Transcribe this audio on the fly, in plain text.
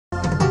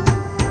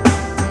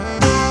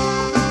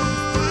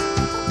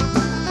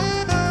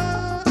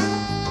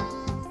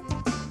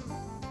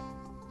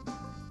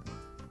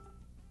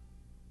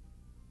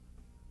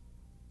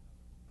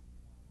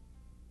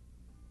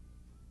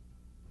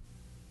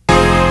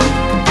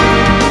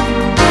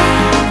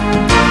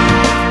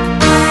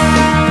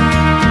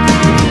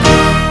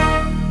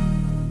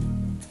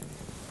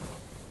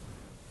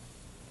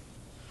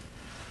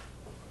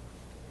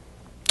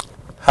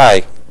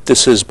Hi,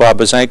 this is Bob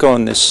Bazanko,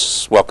 and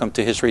welcome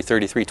to History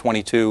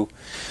 3322,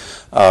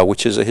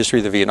 which is a history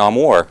of the Vietnam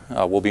War.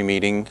 We'll be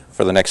meeting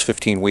for the next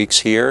 15 weeks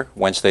here,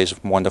 Wednesdays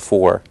from 1 to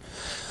 4.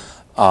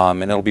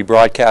 And it'll be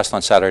broadcast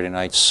on Saturday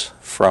nights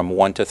from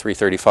 1 to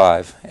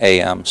 3:35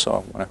 a.m. So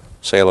I want to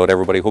say hello to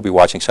everybody who'll be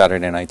watching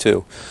Saturday night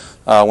too.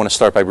 I want to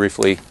start by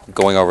briefly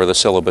going over the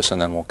syllabus,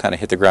 and then we'll kind of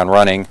hit the ground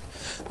running.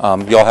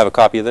 You all have a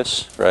copy of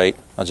this, right?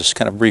 I'll just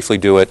kind of briefly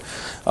do it.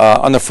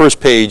 On the first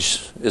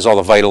page is all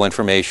the vital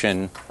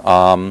information,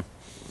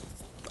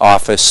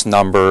 office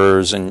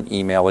numbers and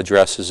email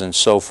addresses and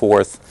so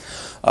forth,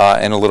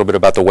 and a little bit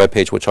about the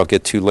webpage, which I'll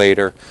get to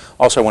later.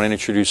 Also, I want to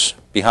introduce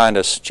behind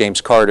us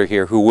James Carter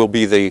here, who will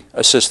be the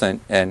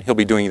assistant, and he'll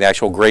be doing the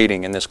actual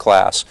grading in this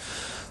class.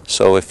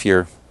 So if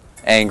you're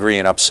angry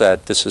and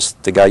upset, this is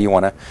the guy you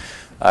want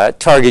to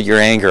target your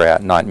anger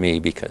at, not me,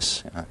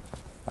 because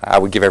I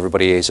would give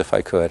everybody A's if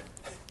I could.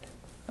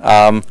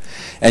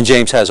 And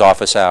James has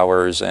office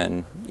hours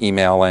and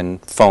email and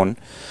phone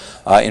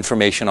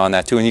information on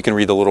that too. And you can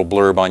read the little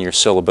blurb on your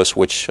syllabus,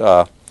 which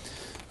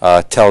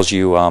tells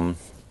you,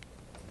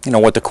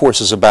 what the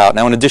course is about.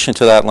 Now, in addition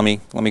to that, let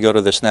me go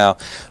to this now.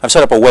 I've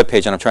set up a web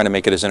page, and I'm trying to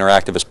make it as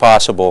interactive as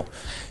possible.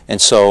 And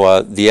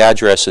so the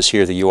address is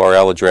here, the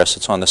URL address.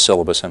 It's on the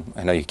syllabus, and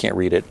I know you can't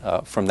read it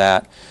from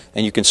that.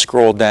 And you can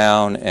scroll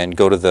down and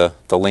go to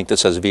the link that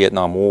says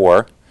Vietnam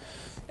War.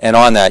 And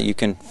on that, you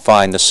can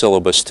find the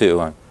syllabus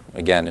too.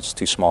 Again, it's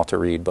too small to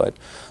read, but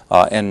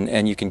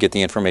and you can get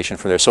the information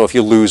from there. So if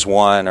you lose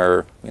one,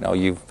 or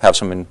you have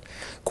some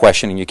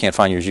question and you can't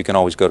find yours, you can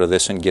always go to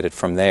this and get it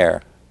from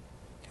there.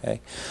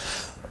 Okay.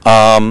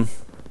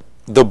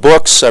 The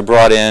books I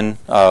brought in,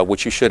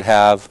 which you should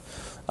have,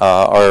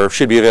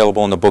 should be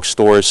available in the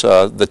bookstores.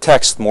 The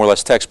text, more or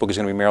less textbook, is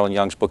going to be Marilyn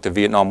Young's book, The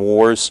Vietnam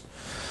Wars.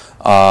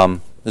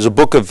 There's a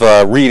book of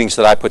readings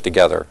that I put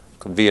together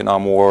called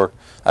Vietnam War.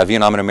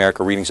 Vietnam and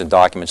America, Readings and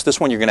Documents. This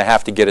one you're going to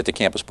have to get at the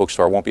campus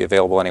bookstore. It won't be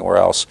available anywhere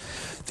else.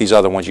 These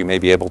other ones you may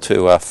be able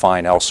to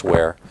find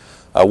elsewhere.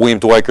 William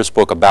Dwiker's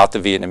book about the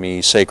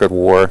Vietnamese, Sacred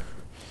War.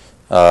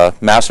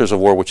 Masters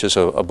of War, which is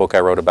a book I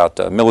wrote about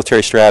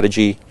military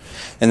strategy.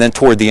 And then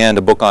toward the end,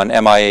 a book on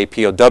MIA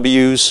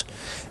POWs.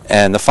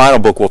 And the final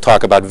book will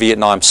talk about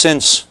Vietnam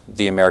since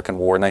the American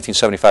War,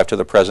 1975 to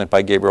the present,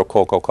 by Gabriel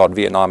Coco, called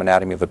Vietnam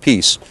Anatomy of a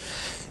Peace.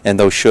 And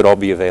those should all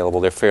be available.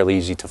 They're fairly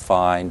easy to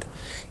find,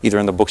 either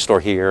in the bookstore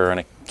here or in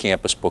a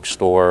campus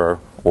bookstore,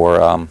 or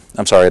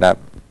I'm sorry, that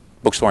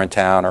bookstore in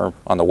town, or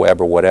on the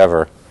web, or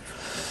whatever.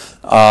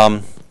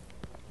 The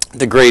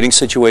grading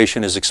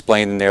situation is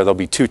explained in there. There'll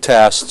be 2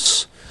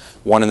 tests,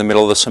 one in the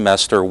middle of the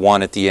semester,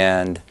 one at the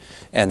end,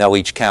 and they'll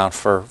each count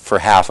for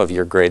half of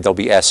your grade. There'll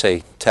be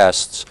essay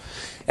tests.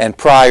 And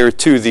prior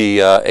to the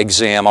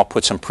exam, I'll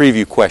put some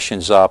preview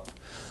questions up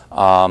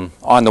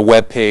on the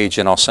web page,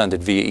 and I'll send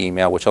it via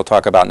email, which I'll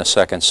talk about in a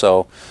second.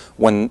 So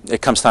when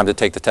it comes time to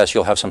take the test,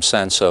 you'll have some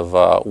sense of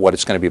what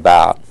it's going to be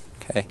about.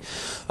 Okay.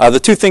 The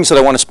 2 things that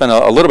I want to spend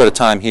a little bit of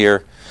time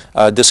here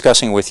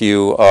discussing with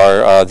you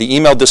are the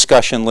email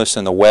discussion list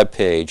and the web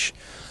page.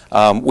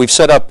 We've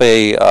set up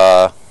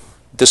a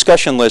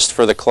discussion list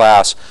for the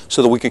class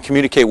so that we can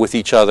communicate with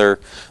each other,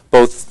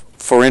 both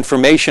for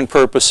information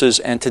purposes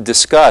and to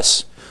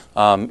discuss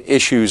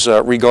issues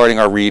regarding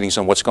our readings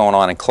and what's going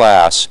on in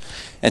class.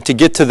 And to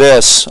get to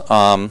this,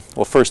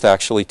 well, first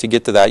actually, to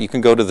get to that, you can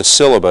go to the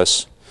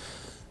syllabus.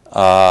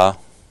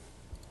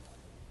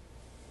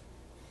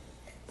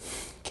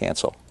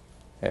 Cancel.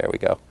 There we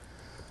go.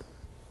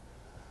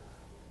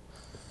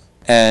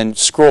 And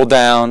scroll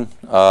down.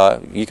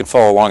 You can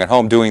follow along at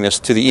home doing this,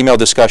 to the email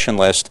discussion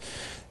list,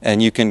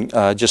 and you can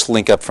just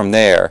link up from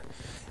there.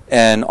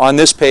 And on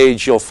this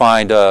page, you'll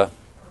find a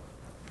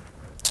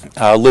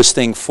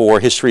listing for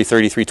History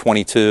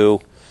 3322,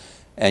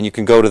 and you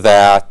can go to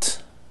that.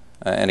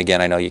 And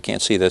again, I know you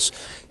can't see this.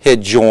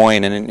 Hit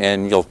join,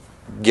 and you'll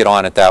get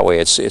on it that way.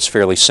 It's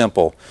fairly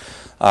simple.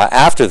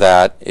 After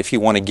that, if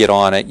you want to get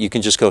on it, you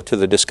can just go to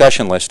the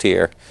discussion list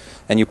here,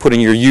 and you put in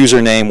your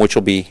username, which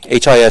will be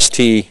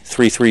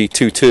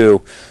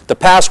HIST3322. The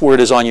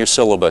password is on your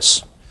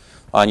syllabus,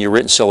 on your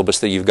written syllabus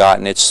that you've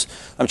gotten.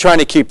 I'm trying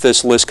to keep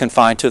this list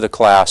confined to the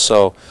class,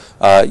 so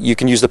you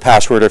can use the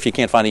password, or if you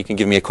can't find it, you can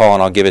give me a call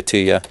and I'll give it to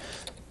you.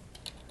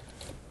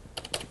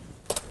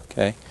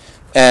 Okay.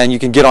 And you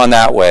can get on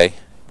that way.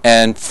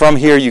 And from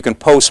here you can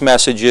post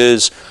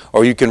messages,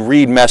 or you can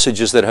read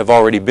messages that have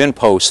already been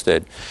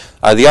posted.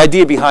 The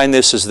idea behind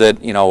this is that,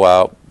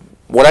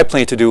 what I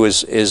plan to do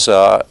is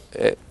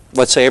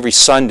let's say every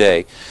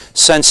Sunday,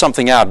 send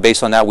something out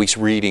based on that week's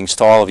readings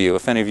to all of you.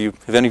 Have any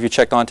of you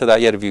checked onto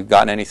that yet? Have you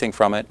gotten anything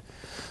from it?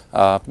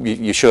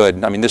 You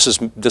should. I mean, this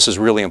is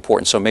really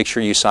important, so make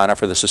sure you sign up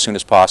for this as soon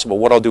as possible.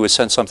 What I'll do is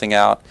send something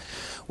out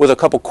with a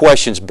couple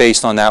questions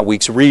based on that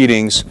week's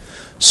readings,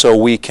 so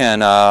we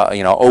can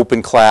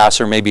open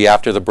class, or maybe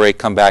after the break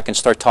come back and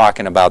start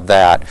talking about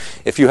that.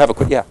 If you have a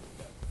yeah.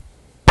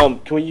 Can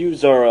we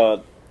use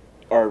our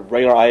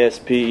regular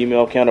ISP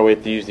email account, or we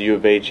have to use the U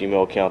of H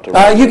email account?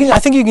 I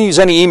think you can use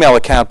any email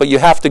account, but you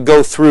have to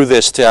go through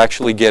this to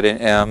actually get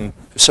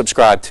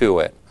subscribe to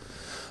it.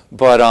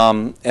 But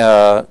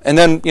and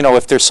then, you know,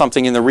 if there's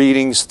something in the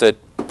readings that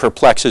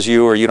perplexes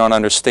you or you don't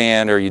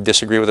understand or you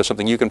disagree with or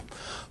something, you can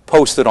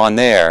post it on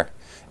there,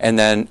 and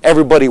then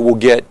everybody will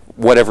get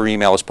whatever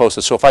email is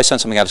posted. So if I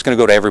send something out, it's going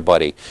to go to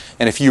everybody.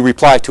 And if you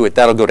reply to it,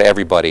 that'll go to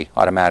everybody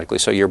automatically.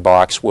 So your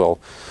box will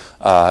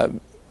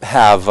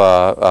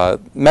have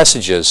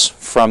messages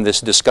from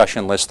this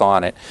discussion list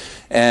on it.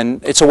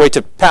 And it's a way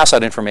to pass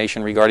out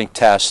information regarding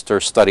tests or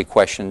study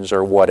questions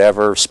or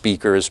whatever,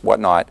 speakers,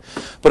 whatnot.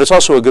 But it's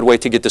also a good way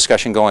to get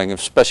discussion going,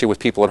 especially with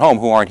people at home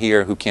who aren't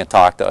here, who can't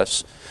talk to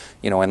us,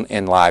 you know,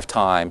 in live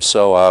time.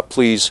 So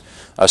please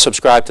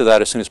subscribe to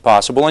that as soon as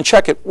possible and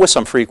check it with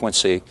some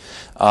frequency.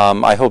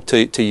 I hope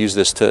to use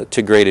this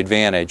to great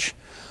advantage.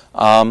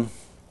 And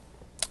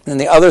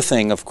the other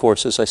thing, of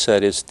course, as I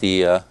said, is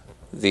the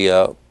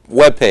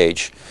web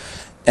page.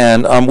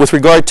 And with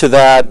regard to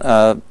that,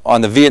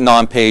 on the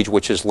Vietnam page,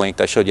 which is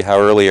linked, I showed you how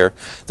earlier,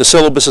 the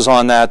syllabus is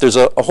on that. There's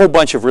a whole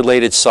bunch of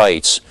related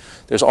sites.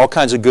 There's all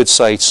kinds of good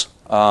sites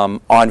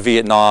on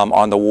Vietnam,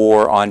 on the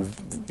war, on,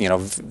 you know,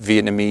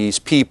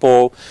 Vietnamese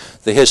people,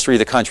 the history of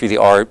the country, the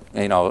art,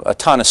 you know, a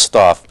ton of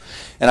stuff.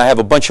 And I have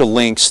a bunch of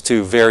links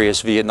to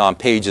various Vietnam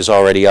pages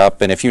already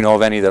up. And if you know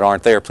of any that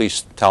aren't there,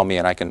 please tell me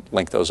and I can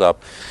link those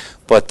up.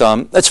 But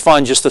it's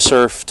fun just to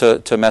surf,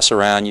 to mess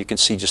around. You can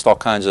see just all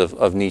kinds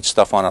of neat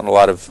stuff on it, and a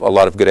lot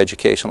of good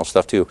educational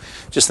stuff too.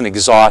 Just an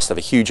exhaustive,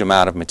 a huge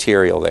amount of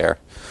material there.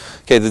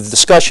 Okay, the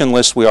discussion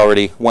list we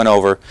already went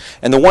over,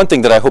 and the one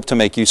thing that I hope to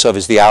make use of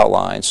is the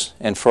outlines.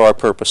 And for our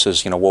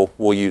purposes, you know,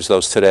 we'll use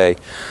those today.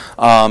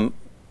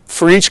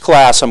 For each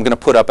class, I'm going to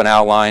put up an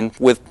outline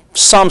with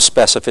some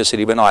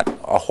specificity, but not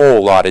a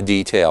whole lot of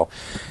detail.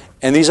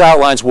 And these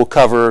outlines will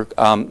cover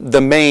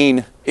the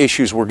main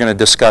issues we're going to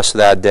discuss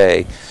that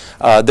day.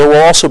 There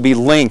will also be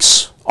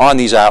links on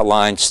these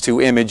outlines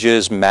to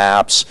images,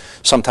 maps,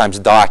 sometimes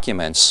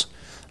documents.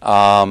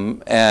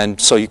 And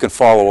so you can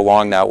follow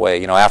along that way.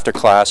 You know, after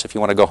class, if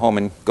you want to go home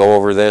and go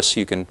over this,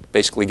 you can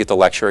basically get the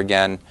lecture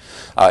again.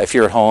 If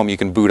you're at home, you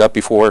can boot up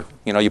before,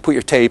 you know, you put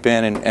your tape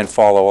in and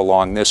follow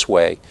along this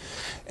way.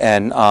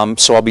 And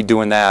so I'll be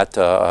doing that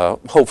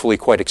hopefully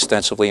quite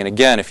extensively. And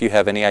again, if you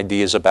have any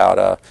ideas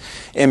about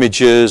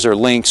images or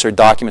links or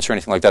documents or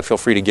anything like that, feel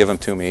free to give them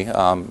to me.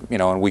 You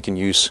know, and we can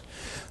use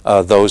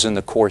those in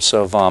the course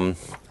of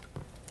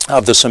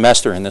the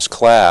semester in this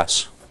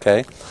class.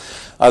 Okay.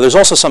 There's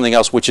also something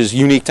else which is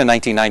unique to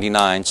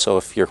 1999. So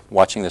if you're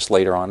watching this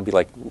later on, it'll be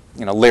like,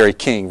 you know, Larry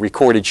King,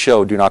 recorded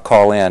show, do not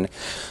call in.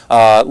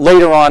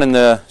 Later on in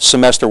the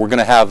semester, we're going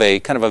to have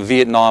a kind of a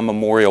Vietnam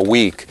Memorial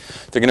Week.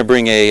 They're going to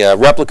bring a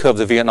replica of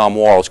the Vietnam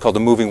Wall. It's called the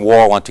Moving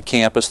Wall onto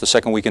campus the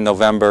second week in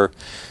November.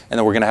 And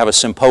then we're going to have a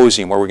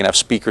symposium where we're going to have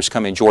speakers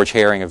come in. George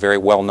Herring, a very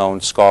well-known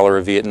scholar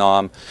of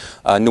Vietnam.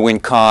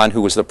 Nguyen Khan,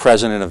 who was the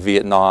president of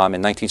Vietnam in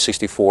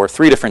 1964,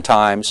 3 different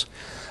times.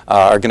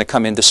 Are going to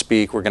come in to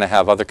speak. We're going to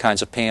have other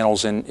kinds of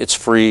panels, and it's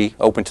free,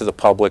 open to the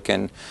public,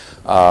 and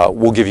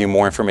we'll give you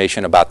more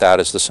information about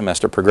that as the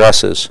semester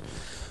progresses.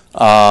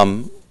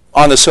 On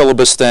the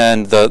syllabus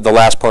then, the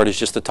last part is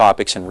just the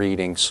topics and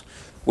readings,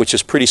 which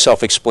is pretty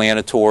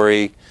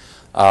self-explanatory.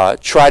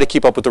 Try to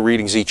keep up with the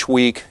readings each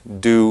week.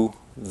 Do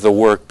the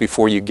work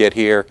before you get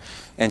here.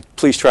 And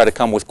please try to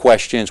come with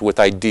questions, with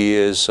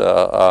ideas,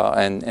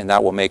 and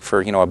that will make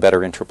for, you know, a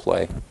better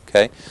interplay.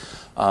 Okay?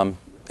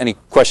 Any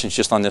questions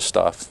just on this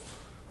stuff?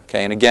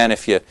 Okay, and again,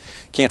 if you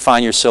can't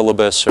find your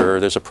syllabus or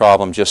there's a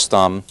problem, just, you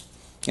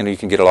know, you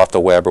can get it off the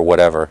web or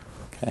whatever.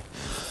 Okay.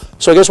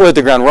 So I guess we'll hit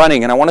the ground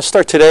running, and I want to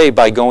start today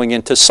by going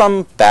into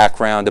some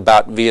background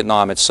about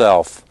Vietnam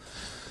itself.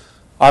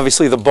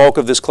 Obviously, the bulk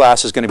of this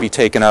class is going to be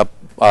taken up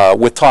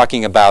with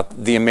talking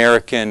about the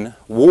American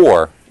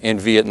war in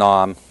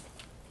Vietnam.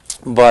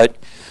 But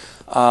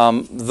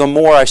the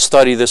more I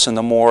study this and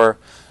the more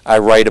I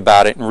write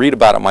about it and read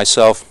about it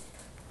myself,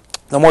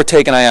 the more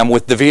taken I am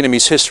with the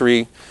Vietnamese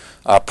history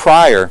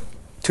prior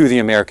to the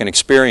American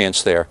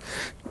experience there.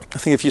 I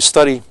think if you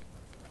study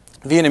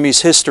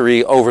Vietnamese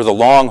history over the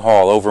long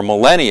haul, over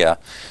millennia,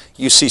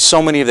 you see so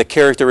many of the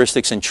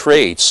characteristics and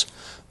traits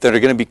that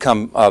are going to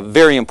become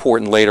very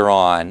important later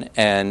on.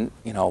 And,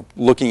 you know,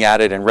 looking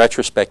at it in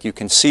retrospect, you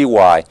can see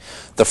why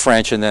the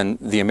French and then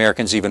the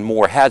Americans even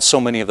more had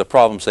so many of the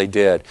problems they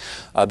did,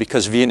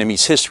 because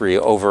Vietnamese history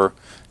over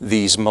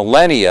these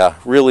millennia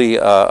really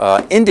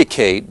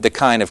indicate the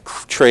kind of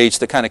traits,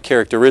 the kind of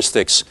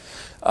characteristics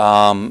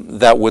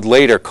that would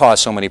later cause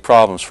so many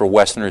problems for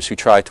Westerners who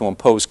tried to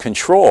impose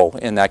control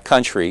in that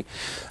country.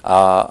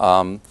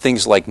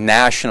 Things like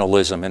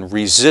nationalism and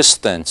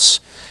resistance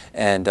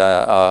and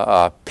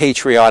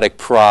patriotic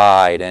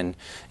pride and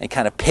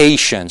kind of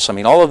patience. I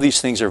mean, all of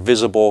these things are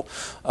visible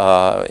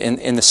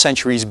in the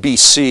centuries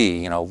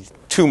BC, you know,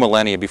 2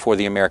 millennia before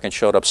the Americans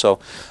showed up. So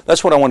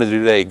that's what I want to do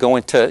today, go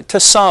into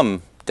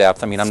some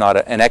depth. I mean, I'm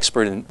not an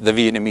expert in the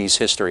Vietnamese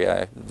history,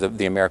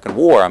 the American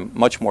War. I'm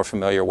much more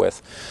familiar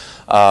with.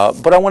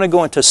 But I want to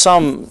go into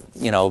some,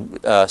 you know,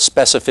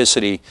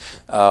 specificity,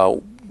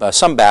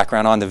 some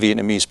background on the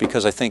Vietnamese,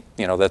 because I think,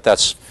 you know,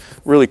 that's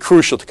really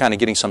crucial to kind of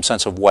getting some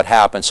sense of what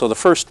happened. So the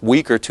first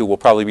week or two we'll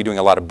probably be doing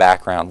a lot of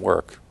background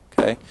work.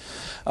 Okay.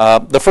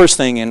 The first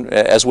thing,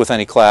 as with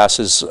any class,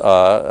 is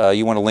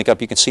you want to link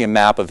up. You can see a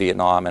map of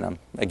Vietnam, and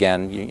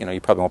again,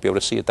 you probably won't be able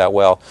to see it that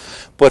well.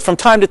 But from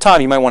time to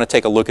time, you might want to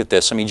take a look at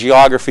this. I mean,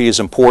 geography is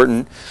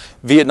important.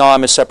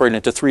 Vietnam is separated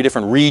into 3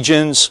 different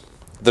regions.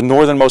 The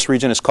northernmost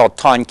region is called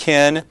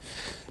Tonkin,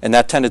 and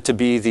that tended to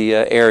be the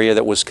area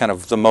that was kind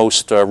of the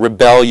most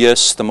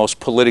rebellious, the most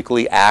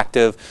politically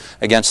active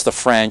against the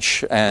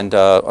French. And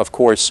of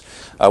course,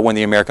 when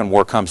the American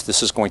War comes,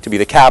 this is going to be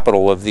the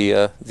capital of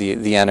the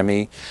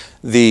enemy.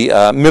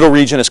 The middle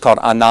region is called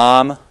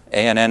Annam,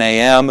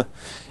 A-N-N-A-M,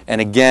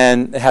 and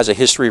again, it has a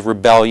history of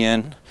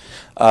rebellion.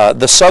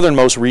 The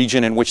southernmost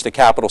region, in which the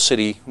capital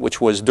city,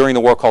 which was during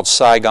the war called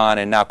Saigon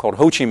and now called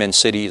Ho Chi Minh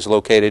City, is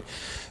located,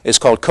 is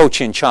called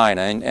Cochin,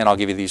 China, and I'll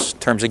give you these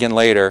terms again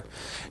later.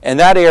 And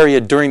that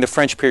area during the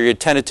French period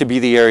tended to be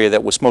the area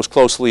that was most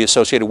closely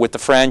associated with the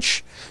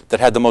French, that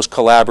had the most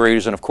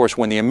collaborators, and of course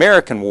when the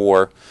American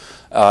War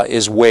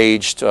is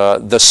waged,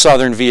 the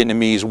southern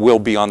Vietnamese will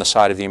be on the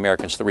side of the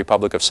Americans, the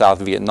Republic of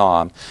South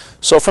Vietnam.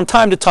 So from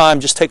time to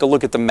time, just take a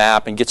look at the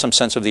map and get some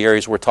sense of the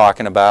areas we're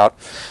talking about.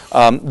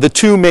 The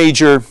 2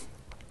 major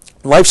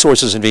life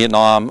sources in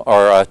Vietnam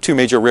are 2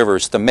 major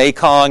rivers, the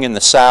Mekong in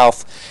the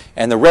south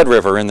and the Red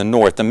River in the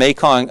north. The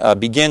Mekong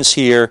begins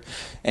here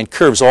and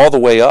curves all the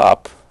way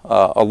up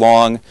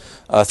along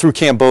through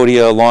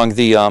Cambodia, along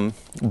the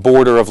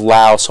border of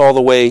Laos, all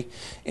the way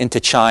into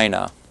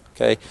China.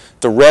 Okay.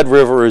 The Red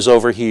River is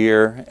over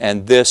here,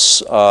 and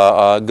this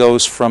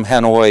goes from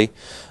Hanoi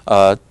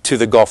to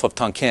the Gulf of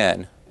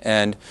Tonkin.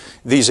 And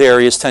these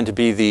areas tend to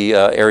be the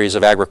areas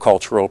of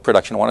agricultural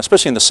production,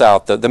 especially in the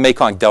south. The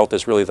Mekong Delta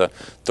is really the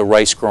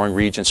rice-growing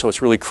region, so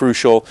it's really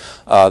crucial.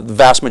 The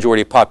vast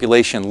majority of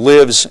population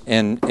lives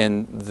in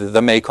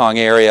the Mekong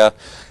area.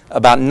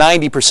 About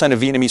 90%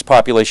 of Vietnamese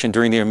population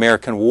during the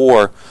American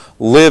War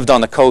lived on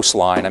the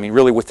coastline. I mean,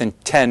 really within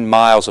 10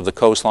 miles of the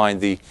coastline.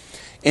 The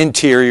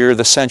interior,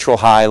 the Central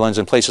Highlands,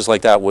 and places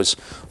like that was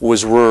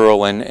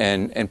rural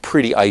and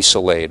pretty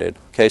isolated.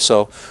 Okay,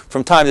 so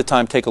from time to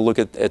time, take a look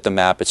at the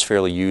map. It's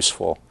fairly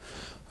useful.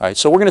 All right,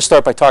 so we're going to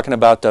start by talking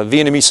about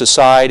Vietnamese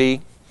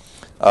society,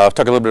 talk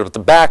a little bit about the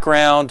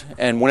background,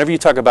 and whenever you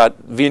talk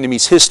about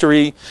Vietnamese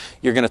history,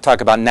 you're going to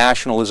talk about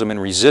nationalism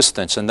and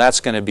resistance, and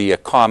that's going to be a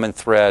common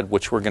thread,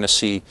 which we're going to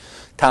see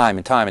time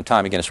and time and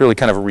time again. It's really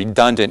kind of a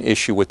redundant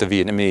issue with the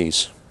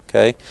Vietnamese.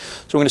 Okay,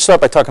 so we're going to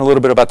start by talking a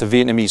little bit about the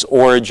Vietnamese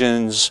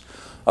origins,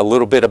 a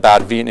little bit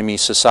about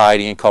Vietnamese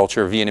society and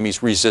culture,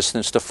 Vietnamese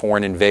resistance to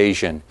foreign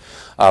invasion.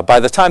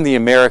 By the time the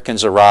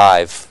Americans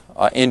arrive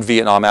in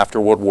Vietnam after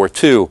World War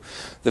II,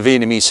 the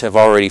Vietnamese have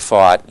already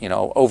fought,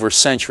 over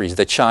centuries,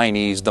 the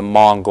Chinese, the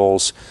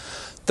Mongols,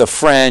 the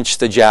French,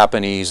 the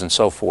Japanese, and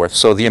so forth.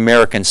 So the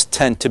Americans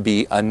tend to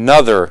be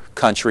another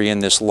country in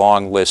this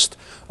long list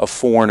of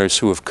foreigners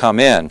who have come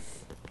in.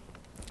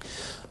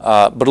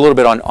 But a little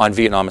bit on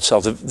Vietnam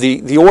itself.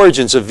 The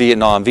origins of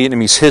Vietnam,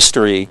 Vietnamese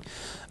history,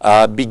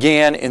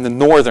 began in the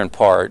northern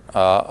part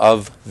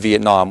of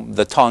Vietnam,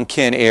 the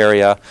Tonkin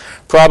area,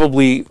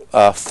 probably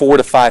 4,000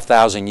 to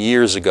 5,000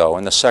 years ago,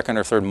 in the 2nd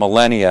or 3rd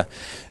millennia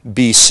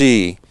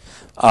BC.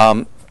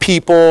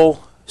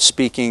 People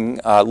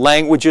speaking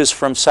languages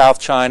from South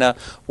China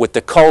with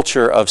the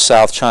culture of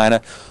South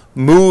China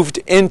moved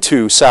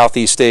into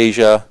Southeast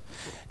Asia,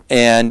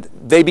 and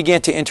they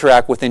began to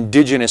interact with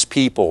indigenous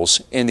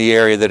peoples in the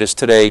area that is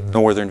today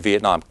northern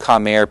Vietnam,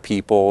 Khmer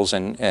peoples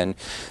and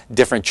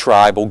different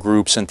tribal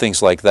groups and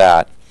things like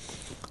that.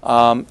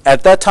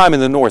 At that time in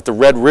the north, the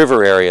Red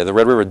River area, the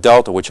Red River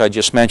Delta, which I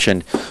just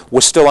mentioned,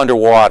 was still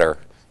underwater.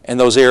 And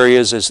those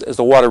areas, as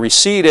the water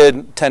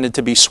receded, tended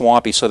to be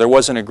swampy, so there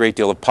wasn't a great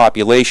deal of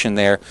population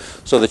there.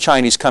 So the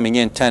Chinese coming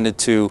in tended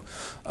to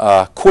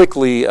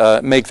quickly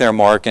make their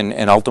mark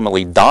and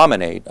ultimately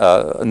dominate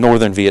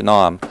northern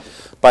Vietnam.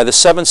 By the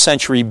 7th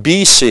century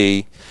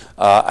BC,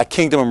 a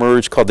kingdom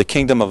emerged called the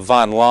Kingdom of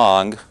Van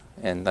Long,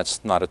 and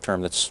that's not a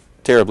term that's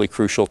terribly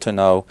crucial to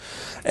know.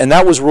 And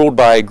that was ruled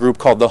by a group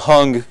called the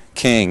Hung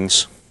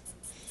Kings.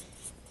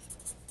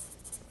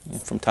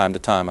 From time to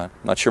time, I'm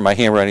not sure my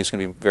handwriting is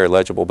going to be very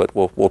legible, but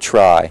we'll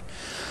try.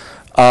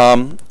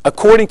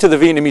 According to the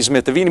Vietnamese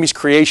myth, the Vietnamese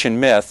creation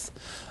myth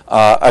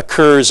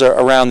occurs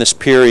around this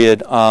period.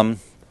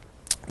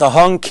 The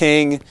Hung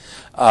King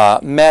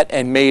met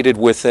and mated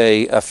with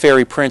a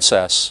fairy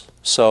princess.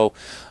 So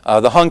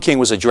the Hung King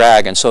was a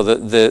dragon. So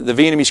the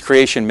Vietnamese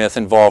creation myth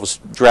involves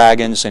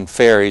dragons and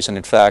fairies, and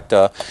in fact,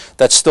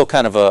 that's still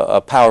kind of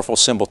a powerful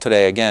symbol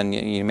today. Again,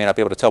 you may not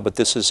be able to tell, but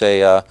this is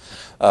a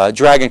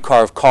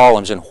dragon-carved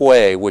columns in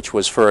Hue, which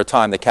was for a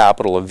time the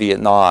capital of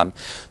Vietnam.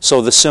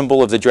 So the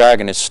symbol of the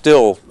dragon is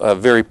still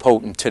very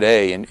potent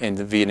today in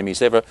the Vietnamese.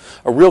 They have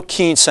a real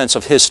keen sense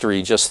of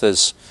history, just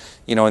as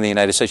in the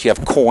United States you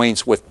have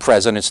coins with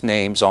presidents'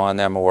 names on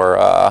them,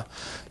 or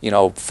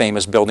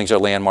famous buildings or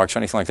landmarks or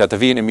anything like that. The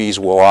Vietnamese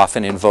will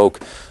often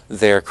invoke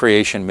their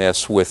creation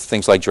myths with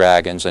things like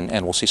dragons,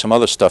 and we'll see some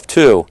other stuff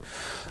too.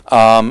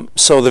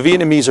 So the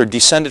Vietnamese are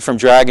descended from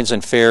dragons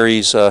and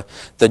fairies. The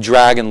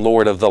Dragon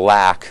Lord of the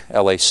Lac,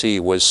 LAC,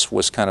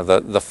 was kind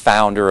of the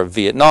founder of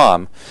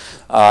Vietnam.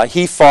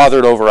 He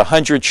fathered over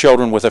 100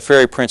 children with a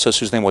fairy princess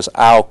whose name was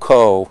Ao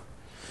Ko.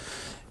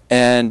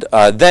 And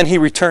then he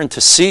returned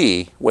to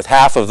sea with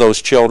half of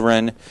those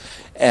children,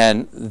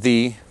 and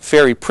the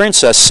fairy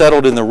princess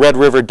settled in the Red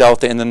River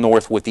Delta in the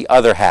north with the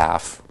other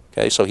half.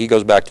 Okay, so he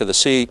goes back to the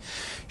sea.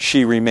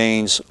 She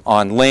remains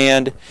on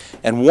land.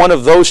 And one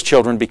of those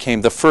children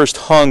became the first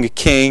Hung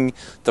king,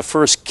 the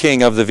first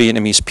king of the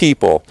Vietnamese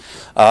people.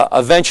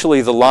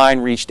 Eventually, the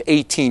line reached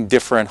 18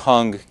 different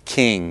Hung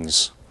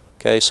kings.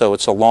 Okay, so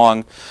it's a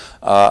long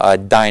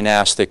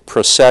dynastic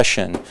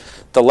procession.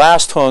 The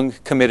last Hung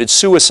committed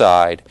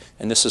suicide,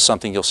 and this is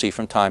something you'll see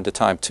from time to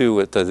time too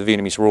with the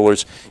Vietnamese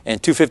rulers, in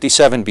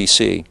 257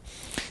 BC.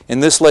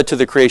 And this led to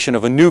the creation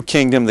of a new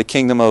kingdom, the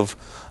kingdom of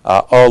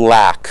O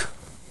Lac.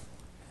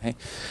 Okay.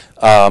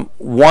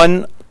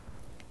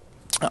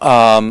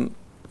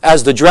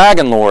 As the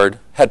Dragon Lord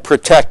had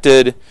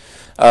protected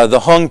the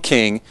Hung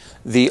king,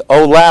 the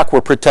O Lac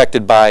were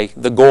protected by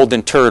the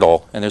golden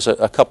turtle. And there's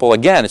a couple,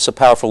 again, it's a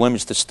powerful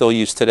image that's still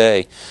used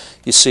today.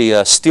 You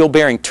see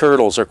steel-bearing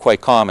turtles are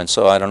quite common,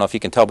 so I don't know if you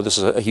can tell, but this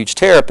is a huge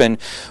terrapin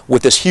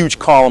with this huge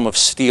column of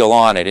steel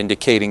on it,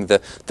 indicating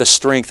the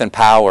strength and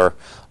power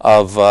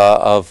of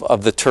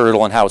the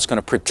turtle and how it's going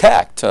to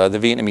protect the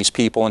Vietnamese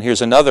people. And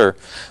here's another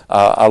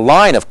a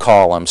line of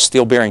columns,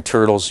 steel-bearing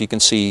turtles. You can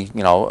see,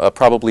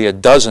 probably a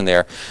dozen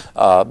there,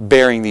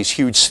 bearing these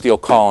huge steel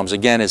columns.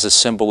 Again, as a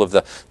symbol of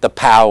the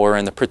power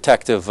and the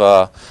protective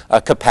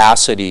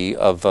capacity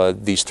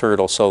of these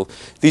turtles. So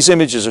these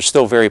images are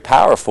still very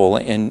powerful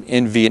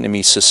in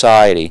Vietnamese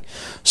society.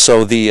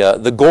 So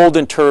the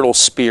golden turtle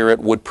spirit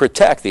would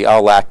protect the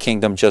Ao Lac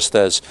kingdom, just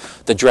as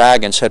the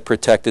dragons had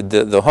protected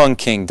the Hung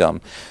kingdom.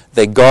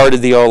 They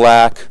guarded the Ao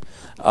Lac.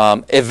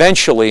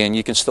 Eventually, and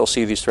you can still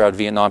see these throughout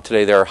Vietnam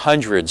today, there are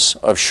hundreds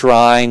of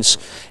shrines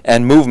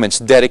and movements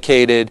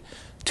dedicated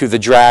to the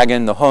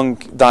dragon, the Hung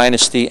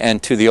dynasty,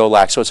 and to the Ao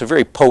Lac. So it's a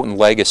very potent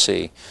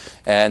legacy,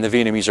 and the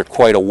Vietnamese are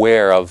quite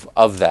aware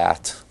of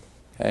that.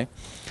 Okay?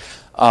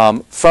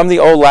 From the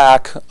Ao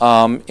Lac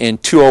in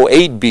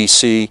 208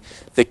 BC,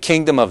 the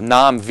kingdom of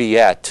Nam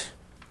Viet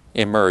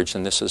emerged,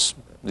 and this is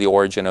the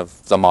origin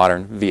of the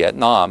modern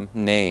Vietnam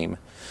name.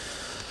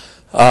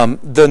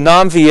 The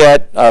Nam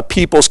Viet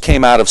peoples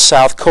came out of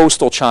south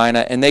coastal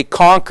China, and they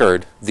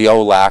conquered the Ao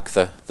Lac,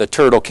 the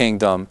Turtle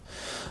Kingdom,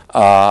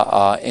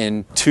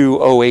 in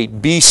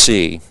 208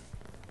 BC.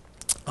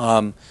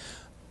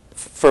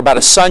 For about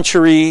a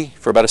century,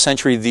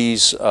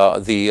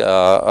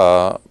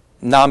 the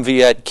Nam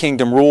Viet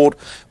kingdom ruled,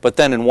 but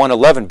then in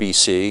 111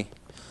 BC,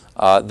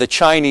 the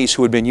Chinese,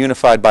 who had been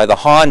unified by the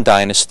Han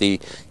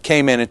dynasty,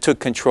 came in and took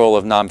control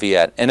of Nam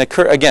Viet. And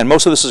again,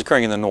 most of this is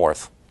occurring in the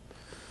north.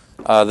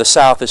 The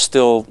south is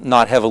still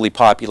not heavily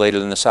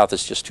populated, and the south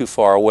is just too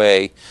far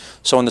away.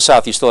 So in the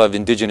south, you still have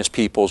indigenous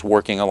peoples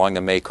working along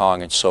the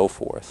Mekong and so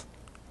forth.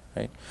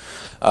 Right?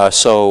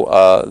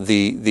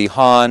 The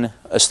Han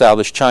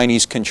established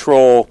Chinese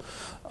control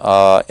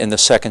in the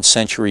 2nd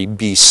century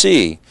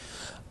BC.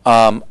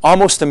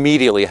 Almost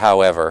immediately,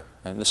 however,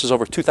 and this is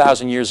over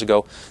 2,000 years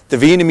ago, the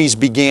Vietnamese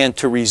began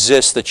to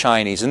resist the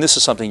Chinese. And this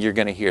is something you're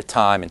going to hear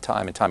time and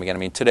time and time again. I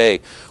mean,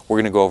 today we're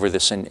going to go over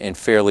this in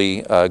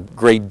fairly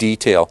great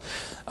detail.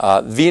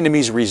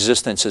 Vietnamese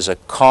resistance is a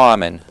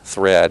common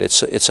thread.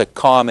 It's a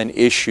common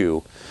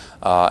issue.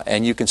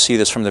 And you can see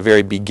this from the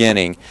very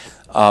beginning.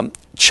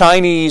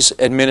 Chinese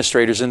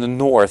administrators in the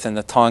north, in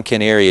the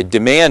Tonkin area,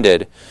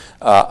 demanded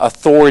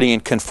authority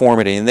and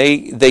conformity. And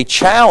they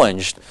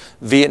challenged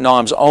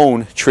Vietnam's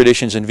own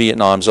traditions and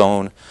Vietnam's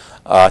own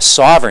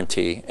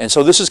sovereignty. And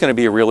so this is going to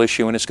be a real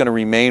issue, and it's going to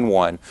remain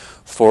one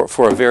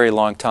for a very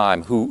long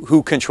time.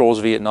 Who controls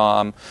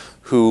Vietnam?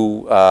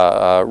 Who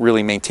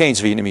really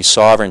maintains Vietnamese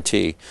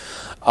sovereignty?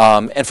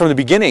 And from the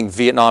beginning,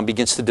 Vietnam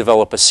begins to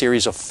develop a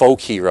series of folk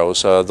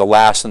heroes. The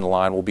last in the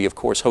line will be, of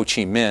course, Ho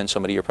Chi Minh,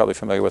 somebody you're probably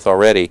familiar with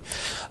already.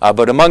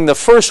 But among the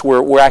first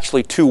were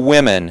actually two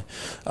women,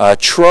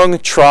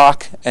 Trung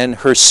Troc and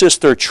her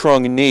sister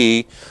Trung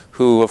Ni,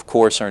 who, of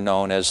course, are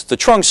known as the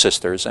Trung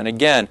sisters. And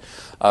again,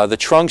 the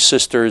Trung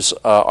sisters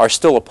are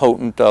still a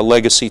potent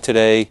legacy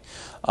today.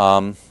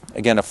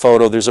 Again, a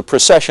photo. There's a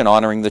procession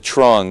honoring the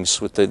Trungs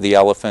with the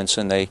elephants,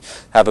 and they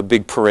have a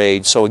big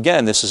parade. So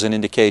again, this is an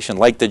indication,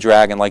 like the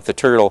dragon, like the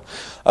turtle,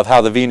 of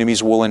how the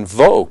Vietnamese will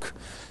invoke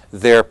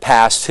their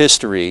past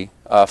history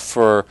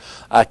for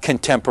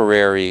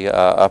contemporary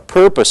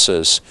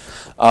purposes.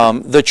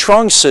 The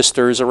Trung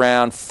sisters,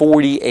 around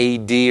 40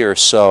 AD or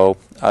so,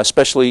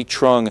 especially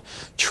Trung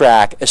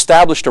Trac,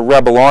 established a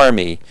rebel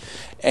army.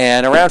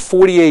 And around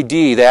 40 AD,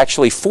 they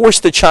actually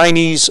forced the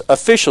Chinese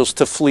officials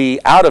to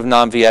flee out of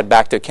Nam Viet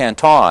back to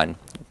Canton.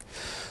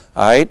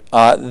 All right.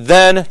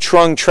 Then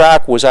Trung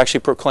Trac was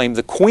actually proclaimed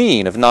the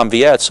queen of Nam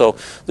Viet. So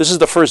this is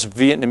the first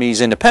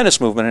Vietnamese independence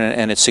movement,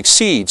 and it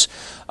succeeds.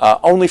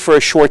 Only for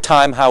a short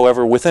time,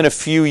 however. Within a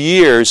few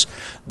years,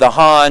 the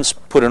Hans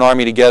put an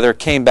army together,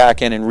 came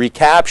back in and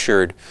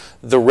recaptured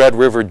the Red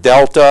River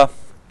Delta,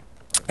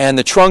 and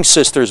the Trung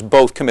sisters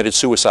both committed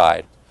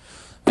suicide.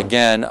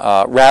 Again,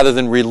 rather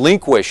than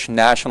relinquish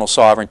national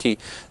sovereignty,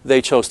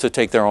 they chose to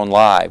take their own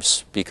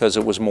lives because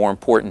it was more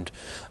important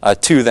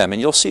to them. And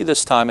you'll see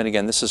this time and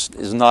again, this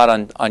is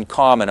not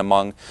uncommon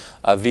among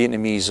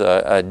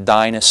Vietnamese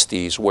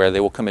dynasties where they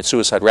will commit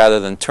suicide rather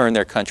than turn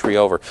their country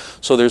over.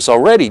 So there's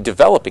already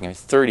developing in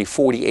 30,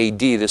 40 AD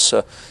this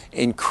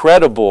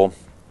incredible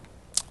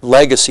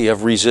legacy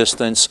of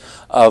resistance,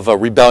 of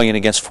rebellion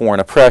against foreign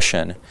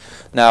oppression.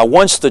 Now,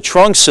 once the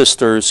Trung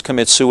sisters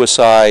commit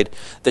suicide,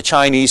 the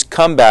Chinese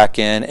come back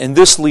in, and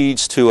this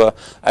leads to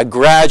a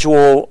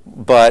gradual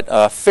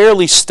but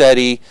fairly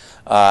steady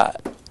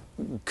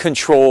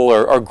control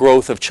or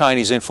growth of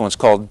Chinese influence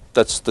called,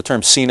 that's the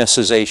term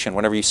Sinicization.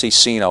 Whenever you see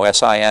Sino,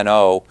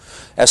 S-I-N-O,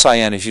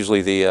 S-I-N is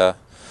usually the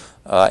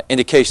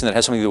indication that it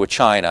has something to do with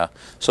China.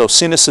 So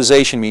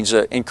Sinicization means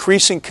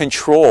increasing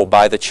control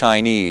by the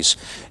Chinese.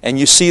 And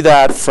you see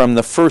that from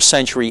the 1st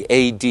century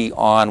AD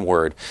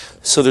onward.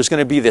 So there's going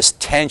to be this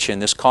tension,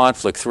 this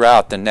conflict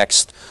throughout the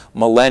next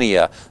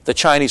millennia. The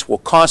Chinese will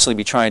constantly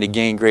be trying to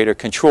gain greater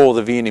control.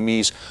 The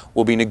Vietnamese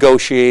will be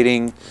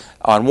negotiating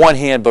on one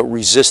hand but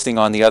resisting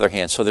on the other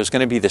hand. So there's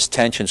going to be this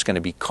tension. It's going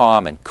to be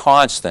common,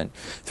 constant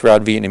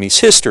throughout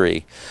Vietnamese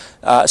history.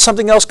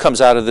 Something else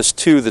comes out of this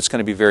too that's going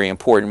to be very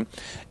important.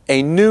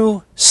 A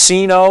new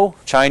Sino,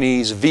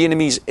 Chinese,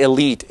 Vietnamese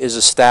elite is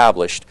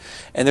established.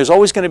 And there's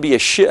always going to be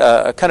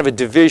a kind of a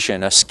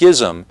division, a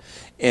schism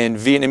in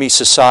Vietnamese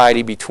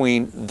society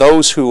between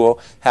those who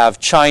have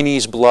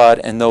Chinese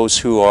blood and those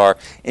who are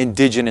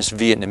indigenous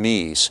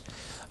Vietnamese.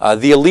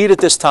 The elite at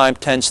this time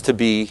tends to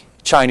be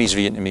Chinese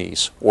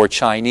Vietnamese or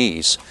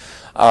Chinese.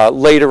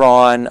 Later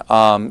on,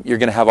 you're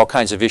going to have all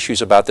kinds of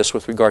issues about this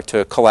with regard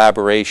to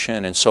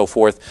collaboration and so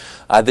forth.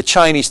 The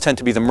Chinese tend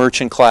to be the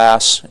merchant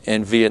class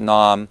in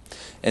Vietnam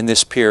in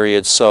this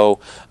period. So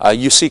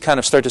you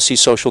start to see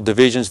social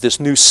divisions. This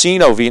new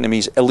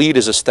Sino-Vietnamese elite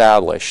is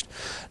established.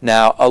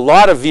 Now, a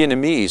lot of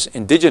Vietnamese,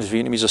 indigenous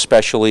Vietnamese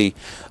especially,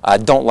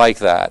 don't like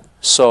that.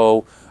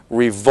 So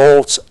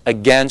revolts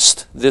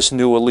against this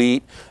new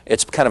elite.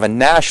 It's kind of a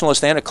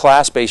nationalist and a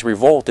class-based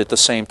revolt at the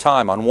same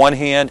time. On one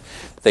hand,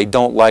 they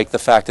don't like the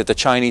fact that the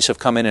Chinese have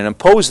come in and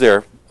imposed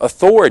their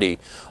authority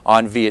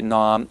on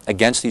Vietnam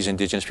against these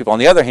indigenous people. On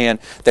the other hand,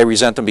 they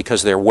resent them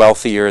because they're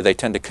wealthier. They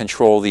tend to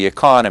control the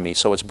economy.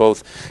 So it's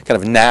both kind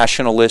of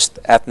nationalist,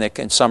 ethnic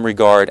in some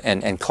regard,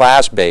 and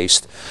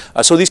class-based.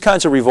 So these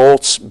kinds of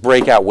revolts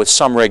break out with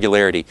some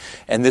regularity.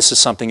 And this is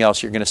something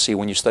else you're going to see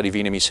when you study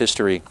Vietnamese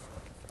history.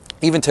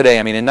 Even today,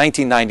 I mean, in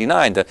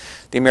 1999,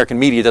 the American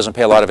media doesn't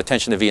pay a lot of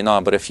attention to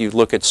Vietnam, but if you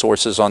look at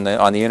sources on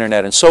the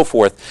internet and so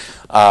forth,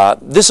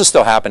 this is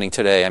still happening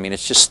today. I mean,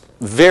 it's just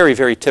very,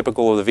 very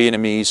typical of the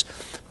Vietnamese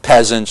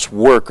peasants,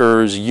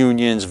 workers,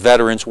 unions,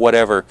 veterans,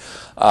 whatever,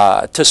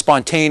 to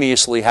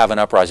spontaneously have an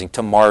uprising,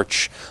 to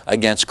march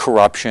against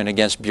corruption,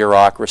 against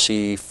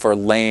bureaucracy, for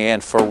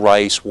land, for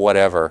rice,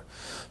 whatever.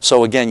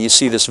 So again, you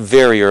see this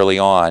very early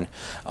on.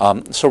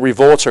 So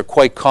revolts are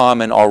quite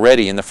common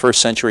already in the 1st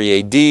century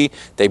AD.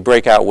 They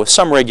break out with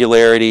some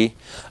regularity.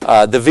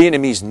 The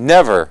Vietnamese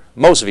never,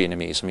 most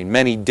Vietnamese, I mean,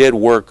 many did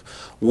work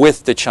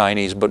with the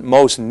Chinese, but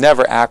most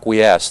never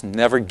acquiesced,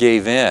 never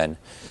gave in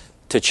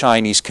to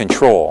Chinese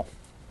control.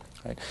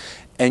 Right?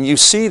 And you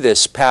see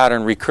this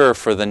pattern recur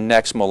for the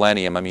next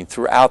millennium. I mean,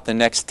 throughout the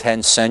next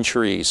 10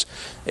 centuries,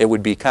 it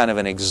would be kind of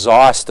an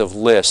exhaustive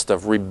list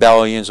of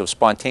rebellions, of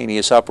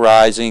spontaneous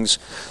uprisings,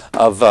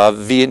 of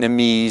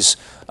Vietnamese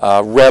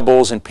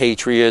rebels and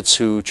patriots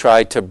who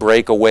tried to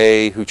break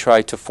away, who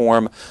tried to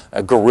form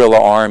a guerrilla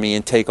army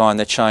and take on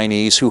the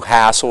Chinese, who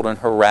hassled and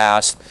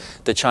harassed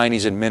the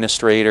Chinese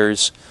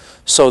administrators.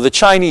 So the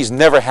Chinese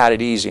never had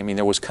it easy. I mean,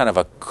 there was kind of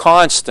a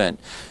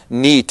constant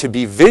need to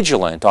be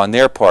vigilant on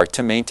their part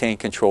to maintain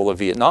control of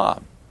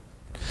Vietnam.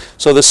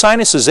 So the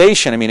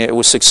Sinicization, I mean, it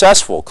was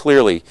successful,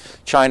 clearly.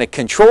 China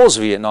controls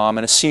Vietnam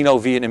and a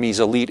Sino-Vietnamese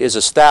elite is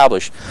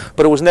established,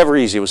 but it was never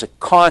easy. It was a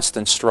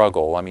constant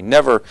struggle. I mean,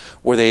 never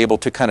were they able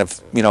to kind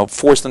of,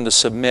 force them to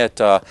submit,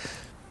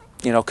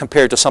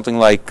 compared to something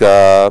like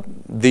the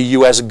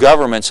U.S.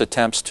 government's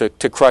attempts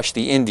to crush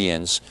the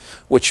Indians,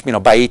 which, by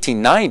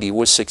 1890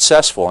 was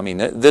successful. I mean,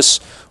 this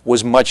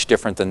was much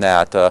different than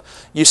that.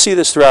 You see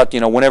this throughout,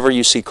 whenever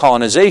you see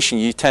colonization,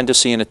 you tend to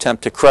see an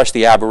attempt to crush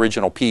the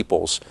Aboriginal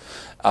peoples.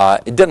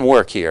 It didn't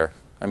work here.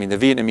 I mean, the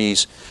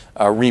Vietnamese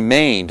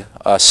remained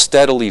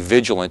steadily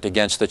vigilant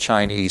against the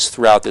Chinese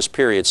throughout this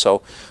period. So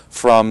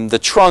from the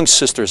Trung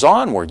sisters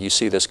onward, you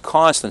see this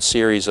constant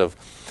series of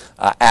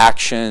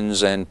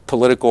actions and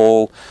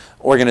political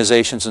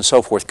organizations and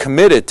so forth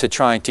committed to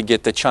trying to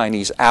get the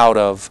Chinese out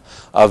of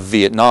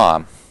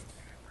Vietnam.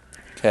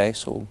 Okay,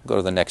 so we'll go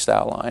to the next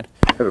outline.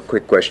 I have a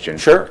quick question.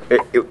 Sure.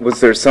 Was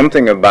there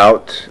something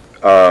about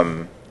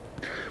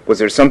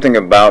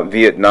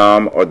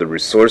Vietnam or the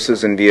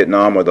resources in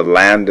Vietnam or the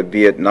land of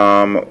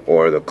Vietnam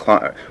or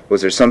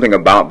was there something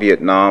about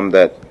Vietnam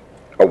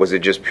or was it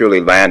just purely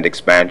land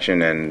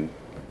expansion and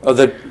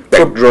that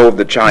drove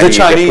the Chinese,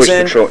 Chinese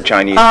pushed the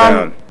Chinese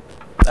down?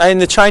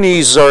 and the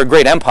Chinese are a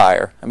great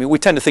empire. I mean, we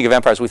tend to think of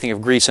empires, we think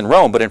of Greece and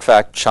Rome, but in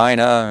fact,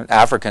 China,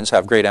 Africans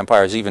have great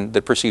empires, even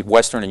that precede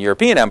Western and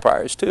European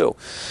empires too.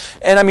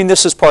 And I mean,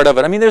 this is part of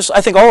it. I mean,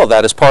 I think all of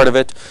that is part of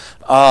it.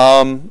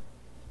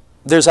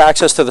 There's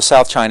access to the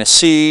South China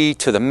Sea,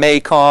 to the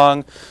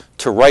Mekong,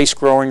 to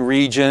rice-growing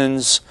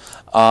regions.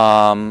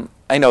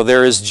 I know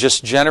there is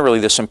just generally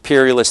this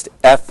imperialist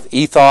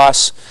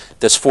ethos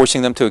that's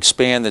forcing them to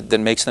expand, that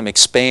makes them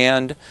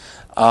expand.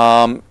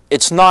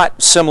 It's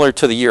not similar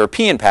to the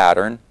European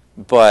pattern,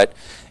 but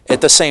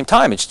at the same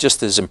time, it's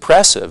just as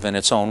impressive in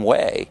its own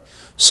way.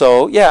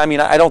 So, yeah, I mean,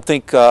 I don't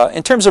think,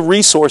 in terms of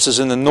resources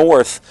in the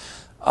north,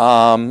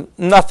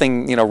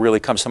 nothing, really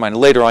comes to mind.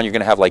 Later on, you're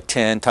going to have like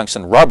tin,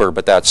 tungsten, rubber,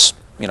 but that's,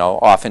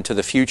 off into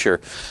the future.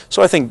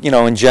 So I think,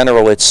 in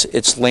general,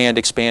 it's land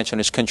expansion,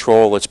 it's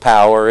control, it's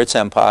power, it's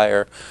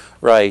empire,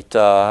 right?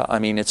 I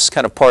mean, it's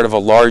kind of part of a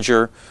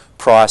larger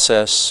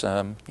process.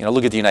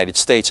 Look at the United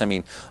States. I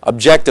mean,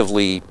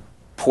 objectively,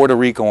 Puerto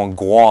Rico and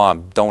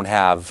Guam don't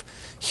have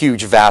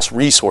huge, vast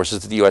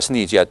resources that the U.S.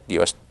 needs, yet the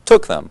U.S.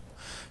 took them.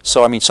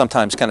 So, I mean,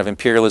 sometimes kind of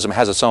imperialism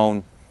has its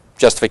own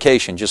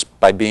justification just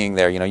by being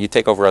there. You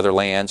take over other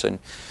lands, and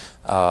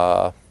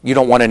you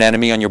don't want an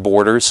enemy on your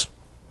borders.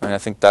 And I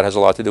think that has a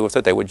lot to do with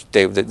it.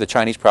 The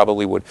Chinese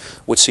probably would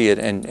see it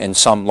in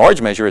some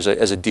large measure as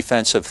a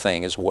defensive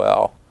thing as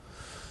well.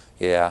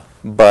 Yeah,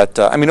 but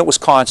I mean, it was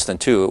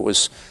constant too. It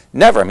was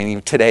never. I mean,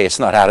 even today, it's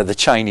not out of the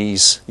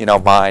Chinese,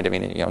 mind. I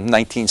mean,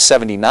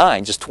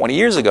 1979, just 20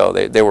 years ago,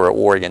 they were at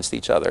war against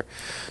each other.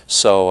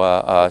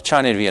 So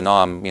China and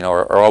Vietnam,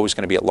 are always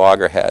going to be at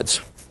loggerheads.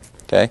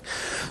 Okay,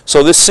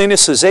 so this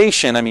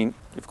Sinicization. I mean,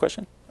 you have a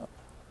question? What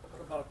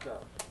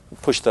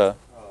about push the.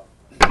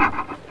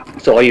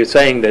 So are you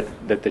saying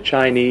that the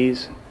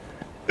Chinese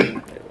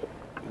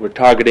were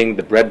targeting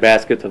the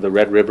breadbaskets of the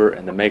Red River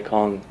and the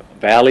Mekong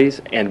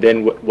valleys, and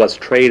then was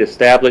trade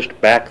established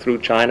back through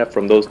China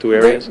from those two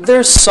areas?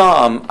 There's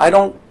some. I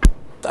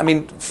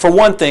mean, for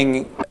one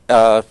thing,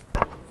 I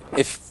don't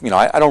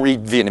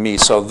read Vietnamese,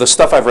 so the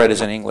stuff I've read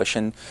is in English,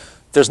 and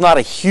there's not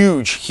a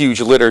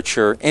huge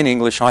literature in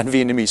English on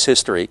Vietnamese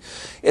history.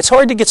 It's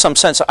hard to get some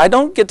sense. I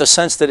don't get the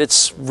sense that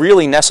it's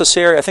really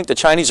necessary. I think the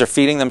Chinese are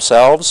feeding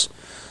themselves.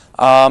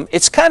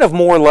 It's kind of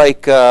more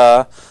like, in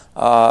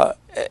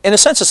a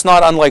sense, it's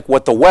not unlike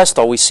what the West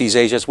always sees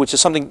Asia as, which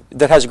is something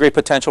that has great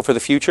potential for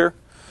the future.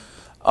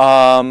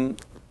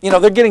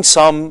 They're getting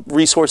some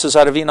resources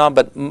out of Vietnam,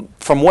 but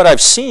from what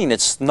I've seen,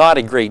 it's not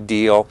a great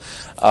deal.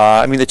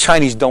 I mean, the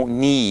Chinese don't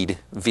need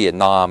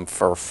Vietnam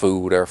for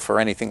food or for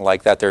anything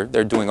like that.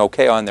 They're doing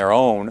okay on their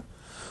own,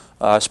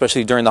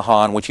 especially during the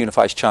Han, which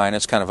unifies China.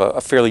 It's kind of a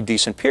fairly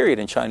decent period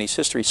in Chinese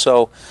history.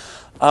 So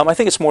I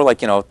think it's more like,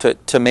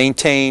 to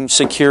maintain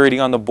security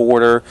on the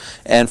border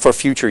and for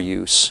future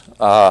use.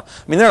 I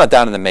mean, they're not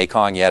down in the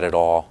Mekong yet at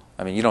all.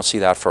 I mean, you don't see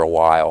that for a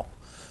while.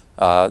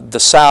 The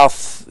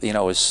South,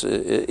 is,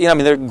 I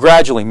mean, they're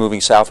gradually moving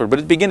southward, but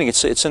at the beginning,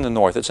 it's in the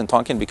north. It's in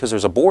Tonkin because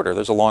there's a border.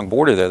 There's a long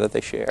border there that they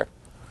share.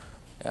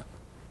 Yeah.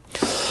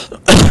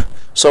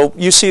 So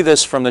you see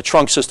this from the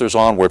Trunk sisters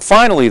onward.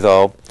 Finally,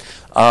 though,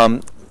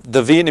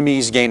 the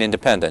Vietnamese gain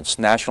independence,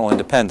 national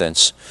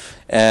independence.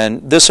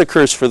 And this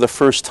occurs for the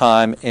first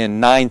time in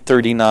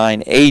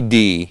 939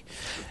 A.D.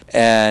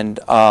 And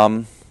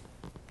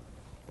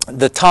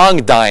the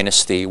Tang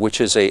dynasty, which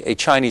is a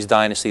Chinese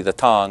dynasty, the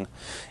Tang,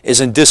 is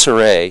in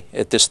disarray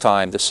at this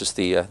time. This is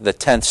the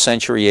 10th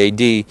century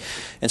A.D.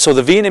 And so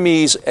the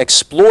Vietnamese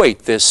exploit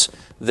this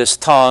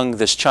Tang,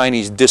 this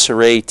Chinese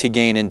disarray, to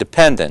gain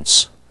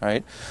independence,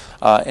 right?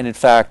 And in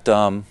fact,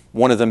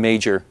 one of the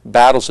major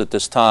battles at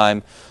this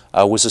time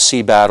was a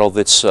sea battle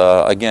that's,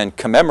 again,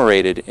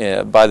 commemorated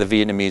by the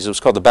Vietnamese. It was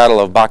called the Battle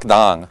of Bac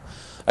Dang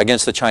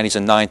against the Chinese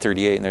in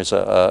 938. And there's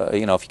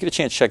if you get a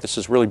chance to check, this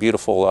is really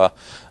beautiful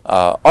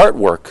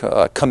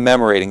artwork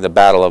commemorating the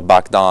Battle of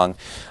Bac Dang,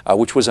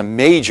 which was a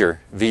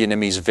major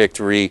Vietnamese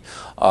victory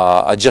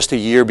just a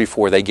year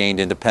before they gained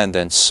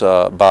independence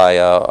by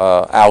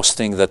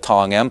ousting the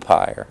Tang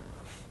Empire.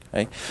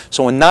 Okay?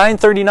 So in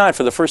 939,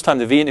 for the first time,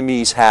 the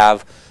Vietnamese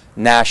have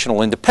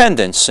national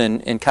independence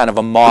in kind of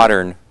a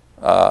modern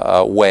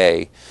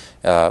way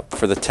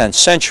for the 10th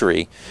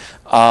century.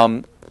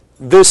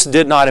 This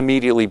did not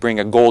immediately bring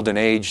a golden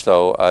age,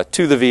 though,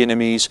 to the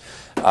Vietnamese.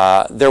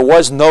 There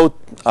was no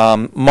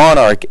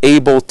monarch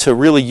able to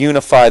really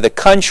unify the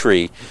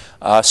country.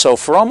 So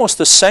for almost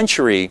a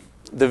century,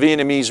 the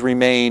Vietnamese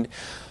remained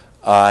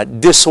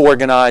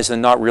disorganized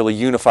and not really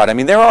unified. I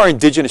mean, there are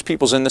indigenous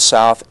peoples in the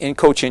south, in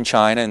Cochin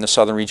China, in the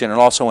southern region,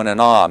 and also in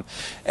Annam.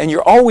 And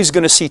you're always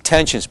going to see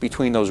tensions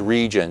between those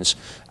regions.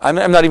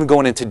 I'm not even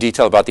going into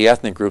detail about the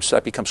ethnic groups.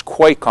 That becomes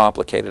quite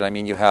complicated. I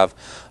mean, you have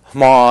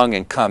Hmong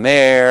and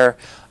Khmer.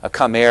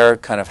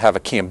 Khmer kind of have a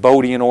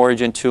Cambodian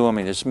origin to them. I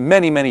mean, there's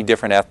many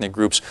different ethnic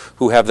groups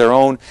who have their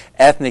own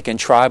ethnic and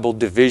tribal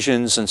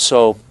divisions. And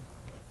so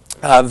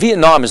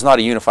Vietnam is not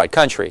a unified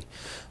country.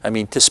 I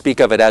mean, to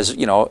speak of it as,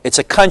 it's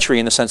a country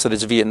in the sense that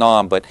it's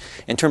Vietnam, but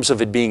in terms of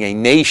it being a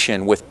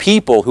nation with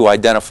people who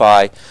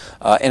identify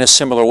in a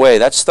similar way,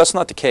 that's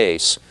not the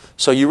case.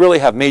 So you really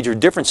have major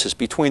differences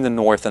between the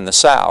North and the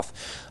South.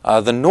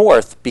 The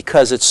North,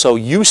 because it's so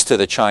used to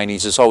the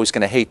Chinese, is always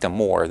going to hate them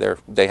more.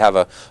 They have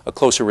a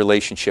closer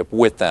relationship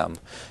with them,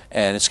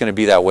 and it's going to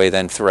be that way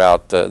then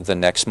throughout the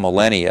next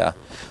millennia.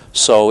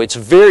 So it's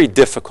very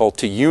difficult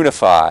to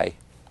unify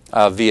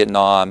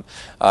Vietnam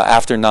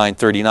after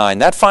 939.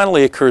 That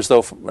finally occurs,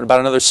 though, about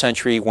another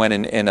century when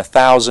in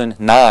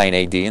 1009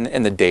 AD,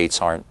 and the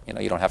dates aren't,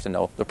 you don't have to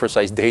know the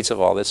precise dates of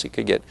all this. It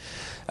could get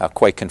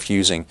quite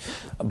confusing.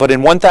 But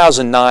in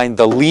 1009,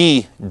 the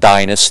Li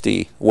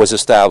dynasty was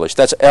established.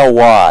 That's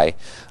Ly.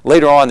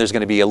 Later on, there's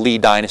going to be a Li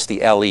dynasty,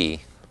 Le.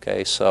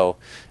 Okay, so,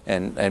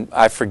 and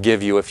I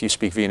forgive you if you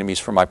speak Vietnamese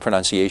for my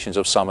pronunciations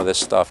of some of this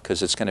stuff,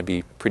 because it's going to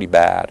be pretty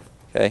bad.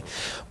 Okay,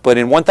 but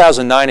in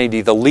 1009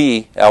 AD, the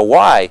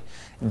Ly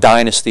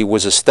dynasty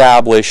was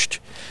established,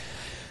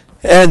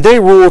 and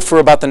they ruled for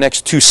about the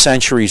next 2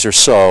 centuries or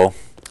so.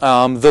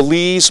 The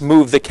Lees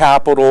moved the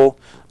capital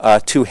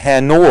to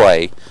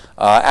Hanoi.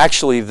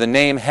 Actually, the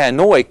name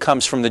Hanoi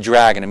comes from the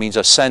dragon. It means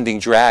ascending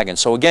dragon.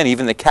 So again,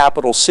 even the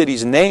capital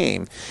city's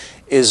name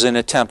is an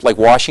attempt, like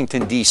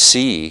Washington,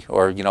 D.C.,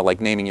 or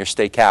like naming your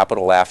state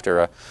capital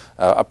after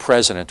a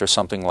president or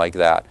something like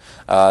that.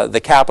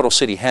 The capital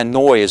city,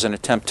 Hanoi, is an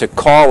attempt to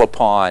call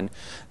upon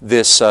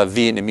this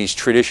Vietnamese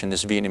tradition,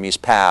 this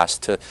Vietnamese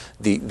past, to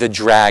the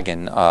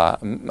dragon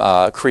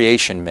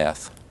creation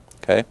myth.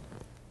 Okay,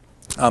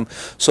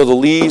 so the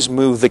Lees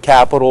moved the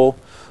capital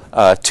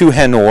to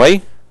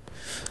Hanoi.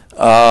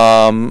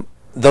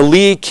 The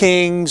Li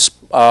kings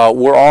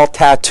were all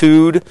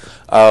tattooed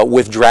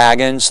with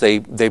dragons. They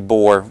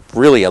bore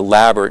really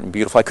elaborate and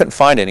beautiful. I couldn't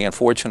find any,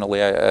 unfortunately.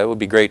 It would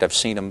be great. I've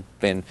seen them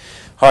in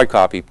hard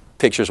copy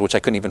pictures, which I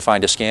couldn't even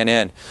find to scan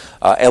in.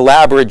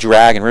 Elaborate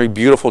dragon, very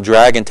beautiful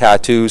dragon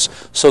tattoos,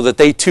 so that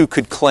they too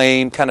could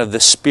claim kind of the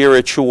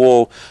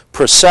spiritual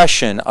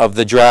procession of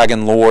the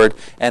Dragon Lord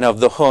and of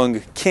the Hung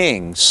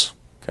kings.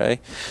 Okay.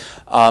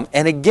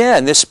 And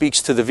again, this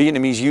speaks to the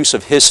Vietnamese use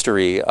of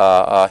history.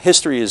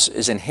 History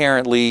is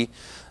inherently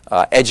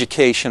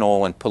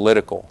educational and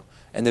political.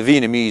 And the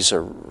Vietnamese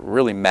are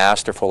really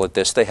masterful at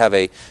this. They have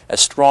a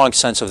strong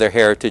sense of their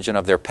heritage and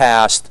of their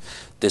past,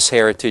 this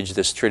heritage,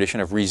 this tradition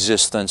of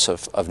resistance,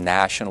 of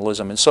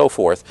nationalism, and so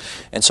forth.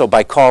 And so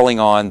by calling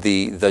on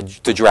the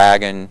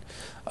dragon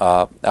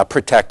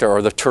protector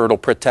or the turtle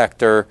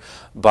protector,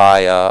 by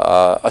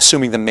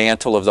assuming the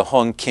mantle of the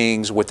Hung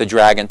kings with the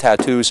dragon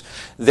tattoos,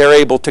 they're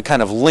able to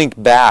kind of link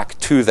back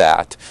to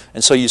that.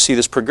 And so you see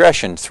this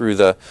progression through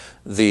the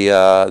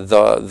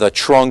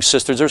Trung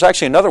sisters. There's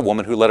actually another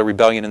woman who led a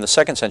rebellion in the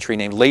 2nd century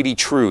named Lady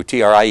Trieu,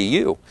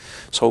 T-R-I-E-U.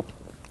 So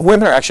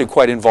women are actually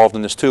quite involved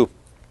in this too.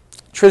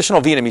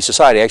 Traditional Vietnamese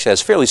society actually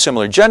has fairly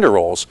similar gender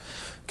roles,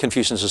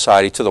 Confucian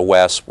society to the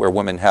West, where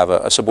women have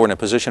a subordinate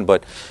position,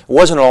 but it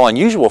wasn't at all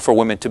unusual for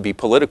women to be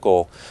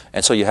political.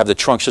 And so you have the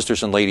Trung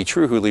sisters and Lady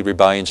Trieu who lead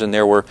rebellions, and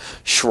there were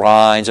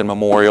shrines and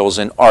memorials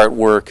and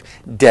artwork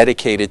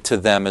dedicated to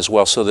them as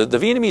well. So the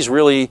Vietnamese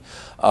really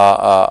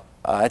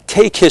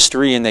take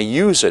history and they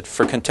use it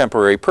for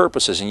contemporary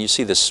purposes. And you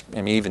see this,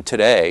 I mean, even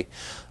today.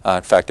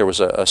 In fact, there was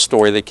a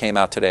story that came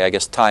out today. I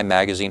guess Time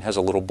magazine has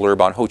a little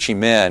blurb on Ho Chi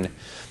Minh.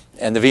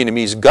 And the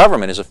Vietnamese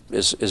government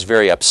is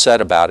very upset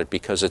about it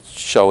because it's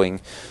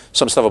showing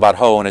some stuff about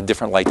Ho in a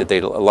different light that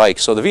they like.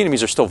 So the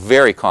Vietnamese are still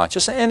very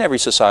conscious, and every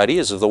society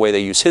is, of the way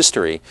they use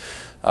history.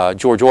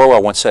 George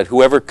Orwell once said,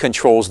 whoever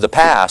controls the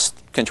past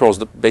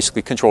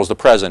basically controls the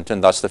present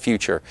and thus the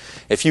future.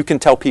 If you can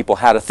tell people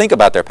how to think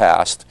about their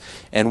past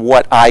and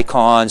what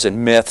icons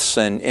and myths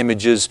and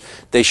images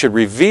they should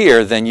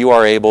revere, then you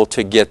are able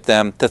to get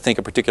them to think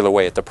a particular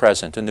way at the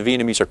present. And the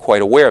Vietnamese are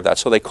quite aware of that.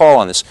 So they call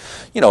on this,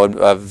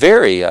 a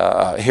very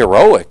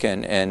heroic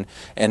and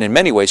in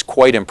many ways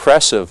quite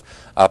impressive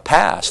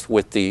past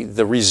with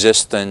the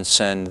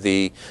resistance and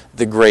the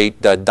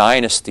great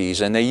dynasties.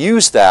 And they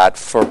use that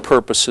for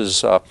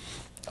purposes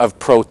of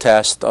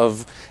protest,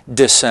 of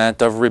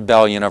dissent, of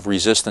rebellion, of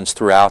resistance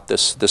throughout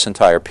this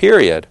entire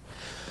period.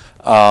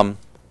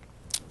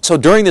 So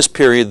during this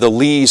period, the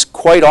Lees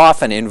quite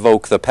often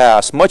invoke the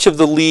past. Much of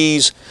the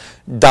Lees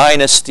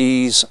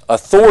dynasty's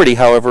authority,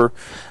 however,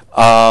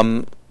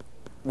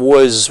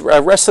 was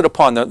rested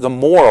upon the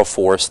moral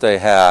force they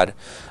had,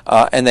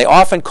 and they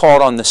often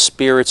called on the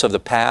spirits of the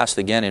past,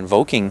 again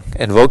invoking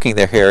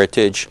their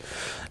heritage.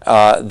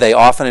 They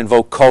often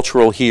invoke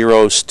cultural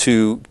heroes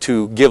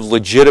to give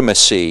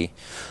legitimacy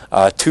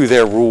to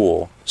their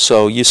rule.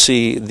 So you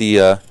see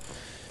the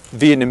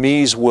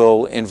Vietnamese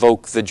will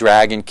invoke the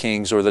Dragon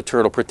Kings or the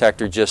Turtle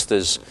Protector, just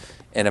as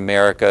in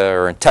America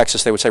or in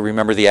Texas they would say,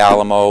 remember the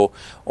Alamo,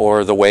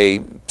 or the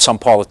way some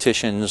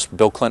politicians,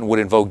 Bill Clinton, would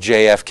invoke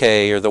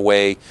JFK, or the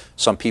way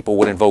some people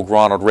would invoke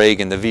Ronald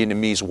Reagan. The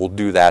Vietnamese will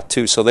do that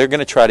too. So they're going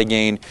to try to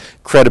gain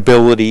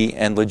credibility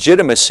and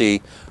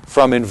legitimacy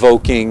from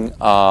invoking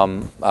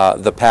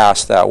the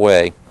past that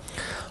way.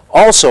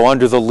 Also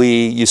under the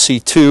Li, you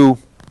see two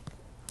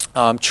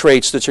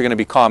traits that are going to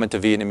be common to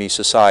Vietnamese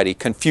society: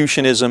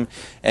 Confucianism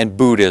and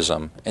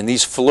Buddhism. And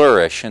these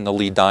flourish in the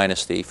Li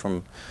dynasty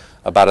from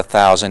about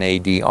 1000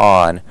 AD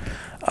on.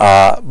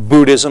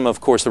 Buddhism, of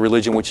course, the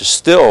religion which is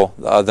still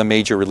the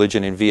major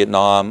religion in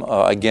Vietnam.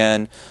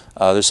 Again,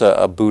 there's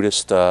a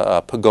Buddhist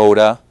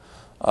pagoda.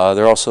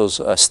 There are also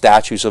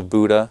statues of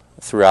Buddha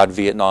throughout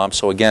Vietnam.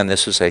 So again,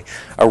 this is a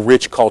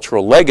rich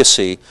cultural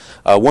legacy.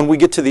 When we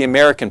get to the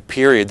American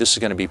period, this is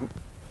going to be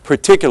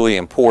particularly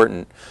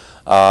important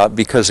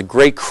because a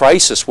great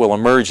crisis will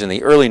emerge in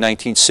the early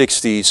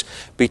 1960s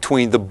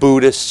between the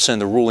Buddhists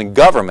and the ruling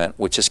government,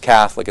 which is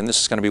Catholic. And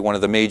this is going to be one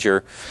of the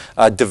major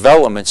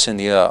developments in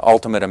the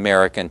ultimate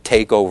American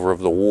takeover of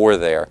the war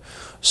there.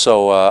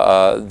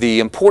 So the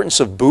importance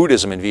of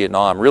Buddhism in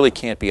Vietnam really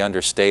can't be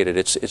understated.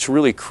 It's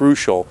really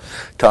crucial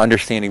to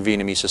understanding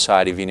Vietnamese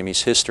society,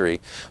 Vietnamese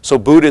history. So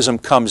Buddhism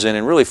comes in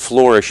and really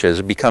flourishes.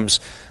 It becomes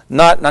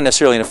not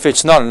necessarily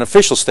it's not an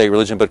official state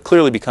religion, but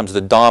clearly becomes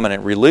the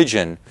dominant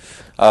religion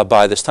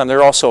by this time. There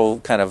are also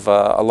kind of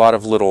a lot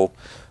of little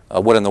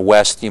what in the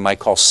West you might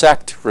call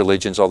sect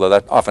religions, although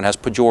that often has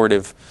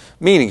pejorative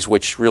meanings,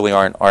 which really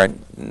aren't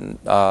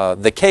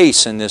the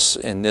case in this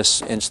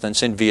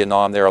instance. In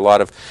Vietnam, there are a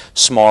lot of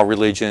small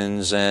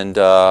religions and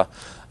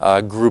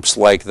groups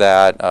like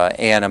that,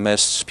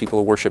 animists, people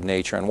who worship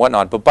nature and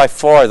whatnot. But by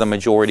far, the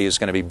majority is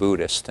going to be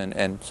Buddhist,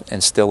 and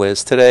still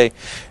is today.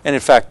 And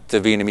in fact,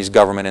 the Vietnamese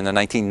government in the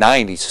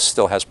 1990s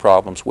still has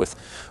problems with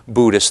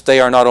Buddhists.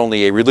 They are not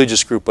only a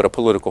religious group, but a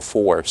political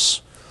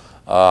force.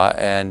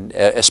 And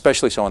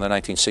especially so in the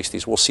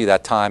 1960s. We'll see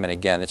that time and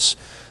again. It's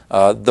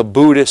the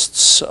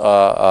Buddhists'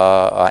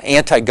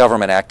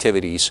 anti-government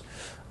activities,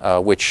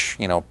 which,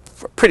 you know,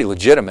 pretty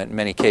legitimate in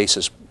many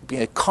cases, be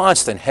a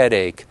constant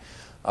headache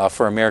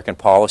for American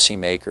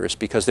policymakers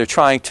because they're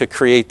trying to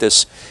create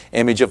this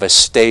image of a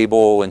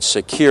stable and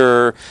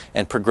secure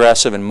and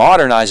progressive and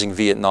modernizing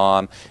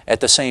Vietnam at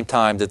the same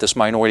time that this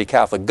minority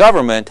Catholic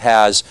government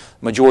has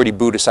majority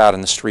Buddhists out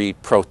in the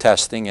street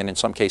protesting, and in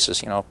some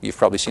cases, you know, you've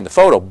probably seen the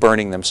photo,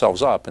 burning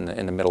themselves up in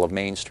the middle of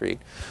Main Street.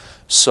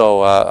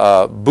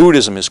 So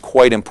Buddhism is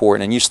quite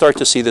important, and you start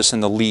to see this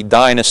in the Li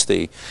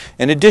dynasty.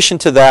 In addition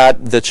to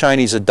that, the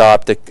Chinese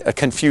adopt a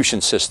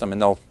Confucian system,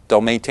 and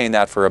they'll maintain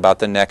that for about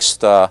the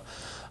next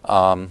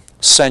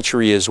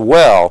century as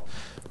well.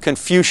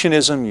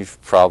 Confucianism,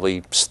 you've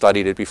probably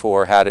studied it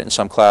before, had it in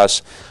some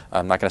class.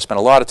 I'm not going to spend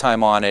a lot of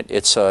time on it.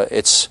 It's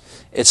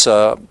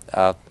a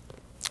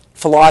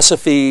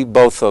philosophy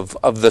both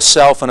of the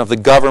self and of the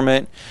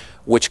government,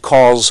 which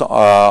calls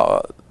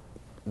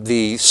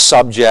the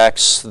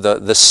subjects,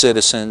 the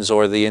citizens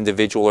or the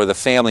individual or the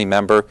family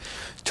member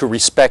to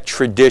respect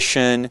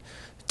tradition,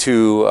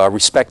 to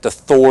respect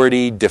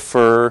authority,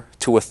 defer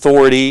to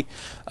authority.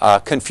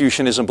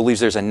 Confucianism believes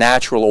there's a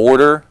natural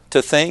order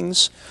to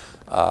things.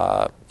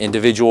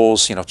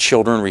 Individuals, you know,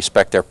 children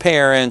respect their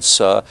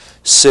parents,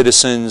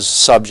 citizens,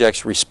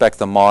 subjects respect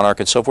the monarch,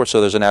 and so forth, so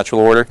there's a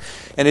natural order.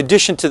 In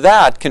addition to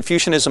that,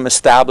 Confucianism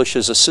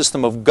establishes a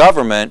system of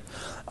government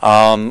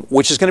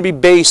which is going to be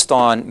based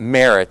on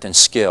merit and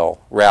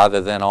skill rather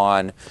than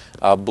on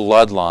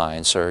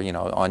bloodlines or, you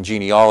know, on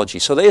genealogy.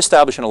 So they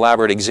establish an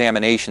elaborate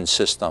examination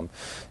system.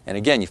 And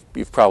again,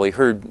 you've probably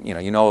heard,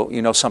 you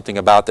know something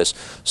about this.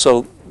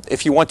 So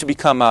if you want to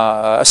become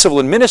a civil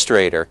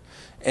administrator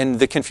in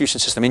the Confucian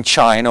system in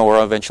China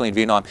or eventually in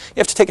Vietnam, you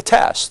have to take a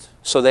test.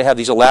 So they have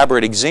these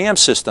elaborate exam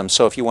systems.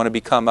 So if you want to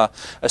become a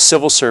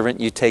civil servant,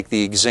 you take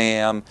the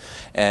exam,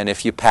 and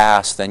if you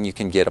pass, then you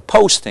can get a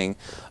posting.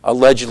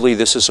 Allegedly,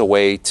 this is a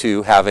way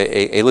to have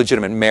a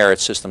legitimate merit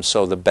system,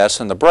 so the best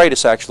and the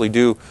brightest actually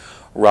do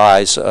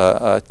rise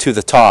to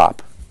the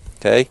top.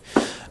 Okay?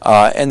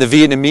 And the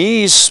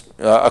Vietnamese,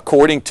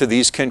 according to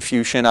these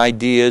Confucian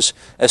ideas,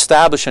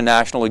 establish a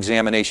national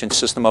examination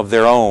system of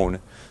their own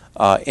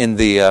in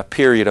the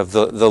period of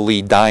the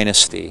Li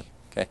dynasty.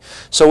 Okay.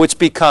 So it's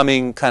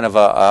becoming kind of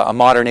a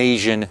modern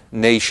Asian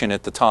nation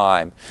at the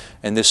time,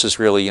 and this is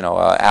really, you know,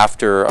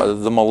 after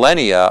the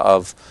millennia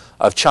of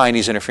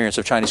Chinese interference,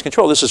 of Chinese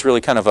control. This is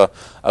really kind of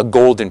a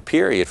golden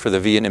period for the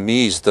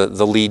Vietnamese,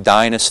 the Li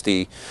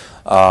dynasty,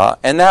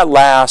 and that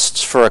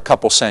lasts for a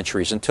couple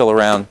centuries until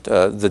around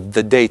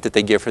the date that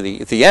they give for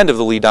the end of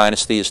the Li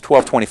dynasty is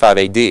 1225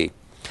 A.D.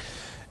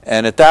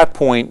 And at that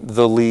point,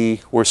 the Li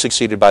were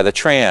succeeded by the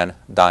Tran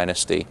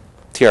dynasty,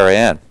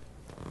 T-R-A-N.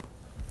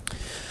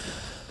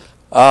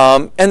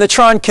 And the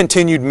Tran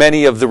continued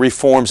many of the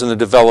reforms and the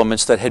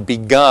developments that had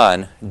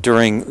begun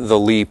during the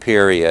Li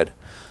period.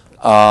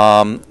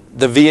 The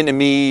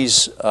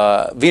Vietnamese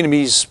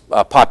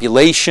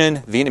population,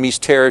 Vietnamese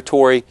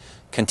territory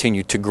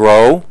continued to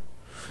grow.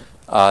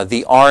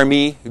 The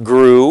army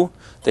grew.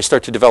 They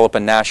started to develop a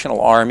national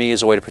army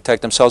as a way to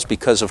protect themselves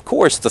because, of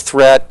course, the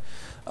threat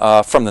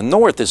from the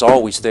north is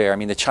always there. I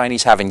mean, the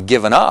Chinese haven't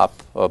given up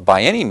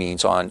by any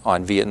means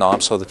on Vietnam,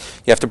 so you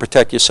have to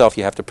protect yourself.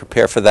 You have to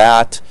prepare for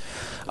that.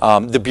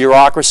 The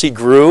bureaucracy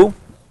grew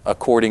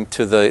according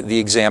to the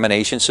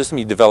examination system.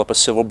 You develop a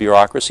civil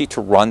bureaucracy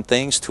to run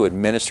things, to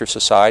administer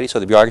society, so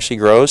the bureaucracy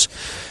grows.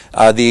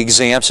 The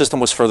exam system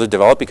was further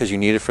developed because you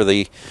need it for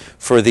the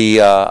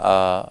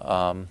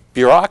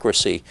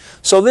bureaucracy.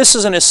 So this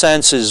is, in a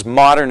sense, is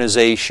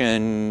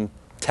modernization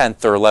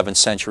 10th or 11th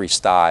century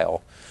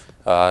style.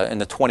 In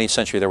the 20th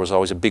century, there was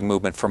always a big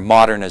movement for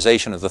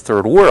modernization of the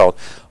Third World,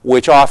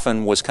 which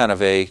often was kind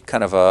of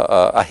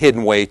a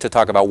hidden way to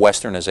talk about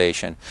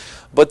Westernization.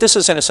 But this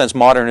is, in a sense,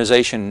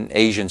 modernization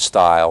Asian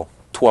style,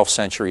 12th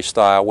century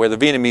style, where the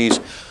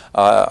Vietnamese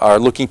are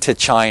looking to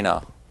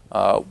China.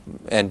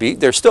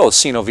 They're still a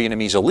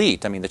Sino-Vietnamese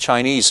elite. I mean, the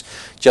Chinese,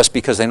 just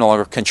because they no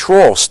longer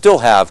control, still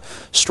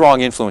have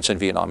strong influence in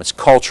Vietnam. It's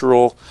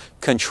cultural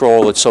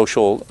control, it's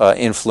social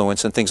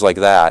influence, and things like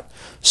that.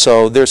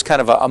 So there's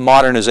kind of a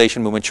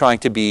modernization movement trying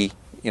to be,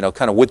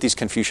 kind of with these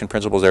Confucian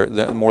principles,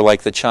 they're more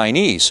like the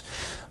Chinese.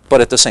 But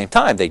at the same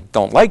time, they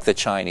don't like the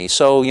Chinese.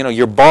 So,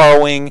 you're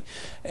borrowing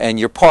and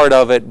you're part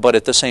of it, but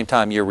at the same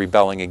time, you're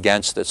rebelling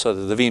against it. So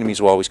the Vietnamese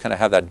will always kind of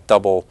have that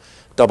double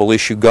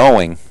issue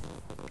going.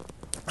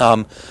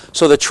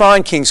 So the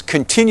Tron Kings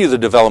continue the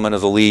development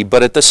of the Li,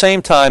 but at the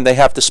same time, they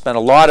have to spend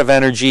a lot of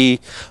energy,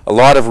 a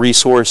lot of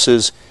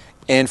resources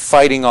in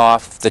fighting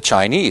off the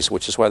Chinese,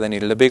 which is why they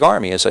needed a big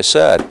army, as I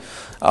said.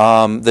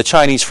 The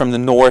Chinese from the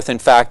north, in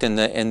fact, in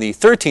the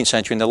 13th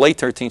century, in the late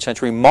 13th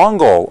century,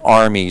 Mongol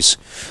armies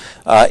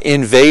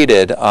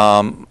invaded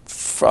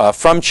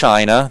from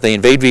China. They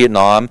invade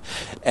Vietnam,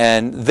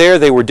 and there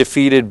they were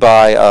defeated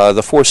by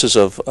the forces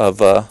of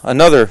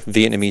another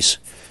Vietnamese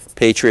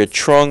patriot,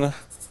 Trung.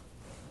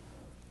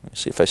 Let me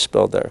see if I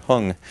spelled that.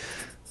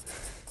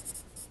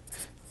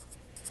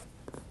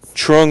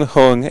 Trung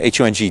Hung,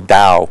 H-U-N-G,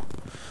 Dao.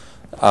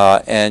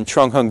 And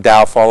Trung Hung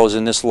Dao follows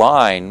in this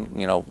line,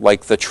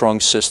 like the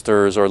Trung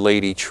sisters or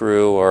Lady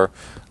True or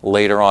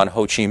later on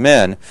Ho Chi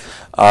Minh.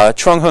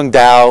 Trung Hung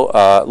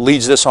Dao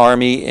leads this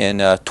army in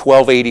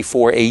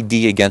 1284 AD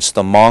against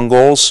the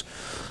Mongols.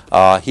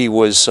 He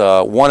was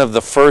one of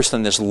the first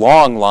in this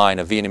long line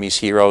of Vietnamese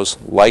heroes,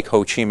 like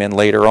Ho Chi Minh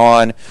later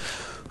on,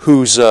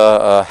 who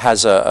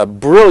has a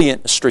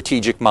brilliant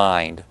strategic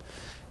mind.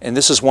 And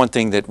this is one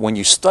thing that when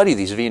you study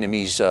these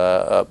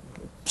Vietnamese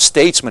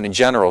statesmen and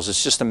generals,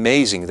 it's just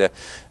amazing that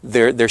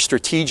their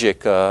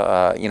strategic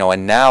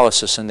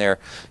analysis and their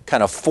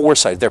kind of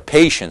foresight, their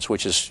patience,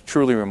 which is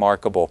truly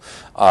remarkable,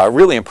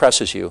 really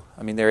impresses you.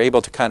 I mean, they're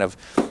able to kind of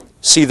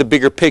see the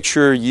bigger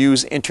picture,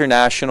 use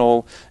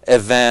international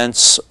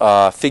events,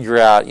 figure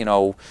out,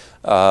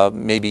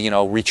 maybe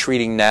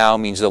retreating now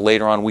means that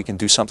later on we can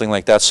do something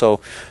like that. So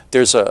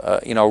there's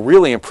a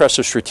really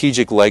impressive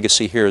strategic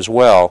legacy here as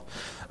well.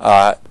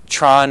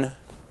 Tran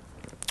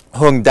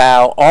Hung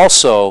Dao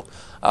also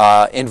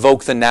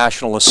invoked the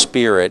nationalist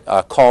spirit,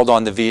 called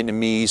on the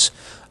Vietnamese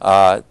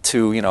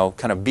to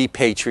kind of be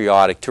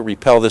patriotic, to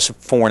repel this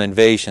foreign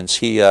invasions.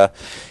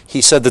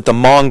 He said that the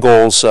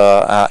Mongols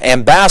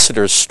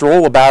ambassadors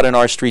stroll about in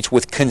our streets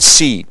with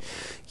conceit,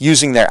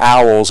 using their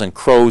owls and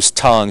crows'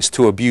 tongues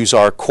to abuse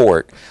our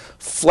court,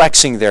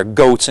 flexing their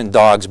goats' and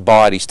dogs'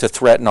 bodies to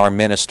threaten our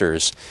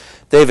ministers.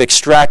 They've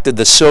extracted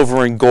the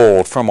silver and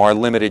gold from our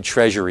limited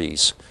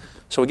treasuries.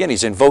 So again,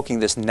 he's invoking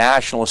this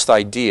nationalist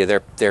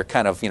idea. They're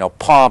kind of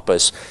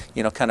pompous,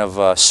 kind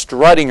of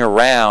strutting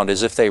around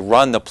as if they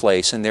run the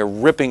place, and they're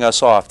ripping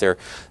us off. They're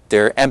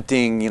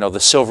emptying the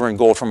silver and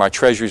gold from our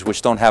treasuries,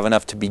 which don't have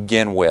enough to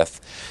begin with.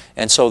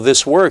 And so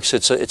this works.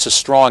 It's a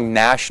strong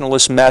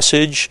nationalist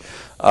message.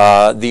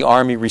 The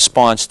army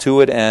responds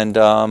to it, and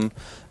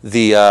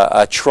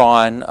the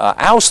Tron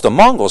oust the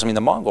Mongols. I mean,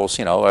 the Mongols,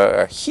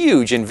 are a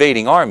huge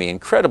invading army,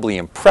 incredibly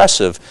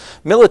impressive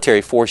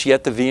military force,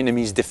 yet the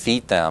Vietnamese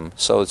defeat them.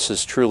 So it's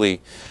just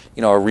truly,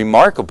 a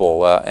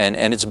remarkable,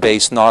 and it's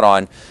based not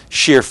on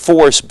sheer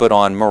force, but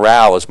on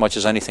morale as much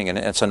as anything. And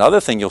it's another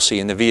thing you'll see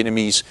in the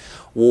Vietnamese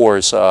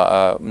wars.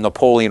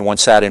 Napoleon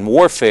once said in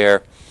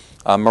warfare,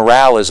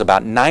 morale is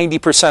about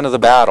 90% of the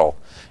battle.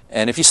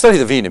 And if you study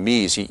the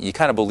Vietnamese, you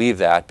kind of believe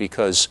that,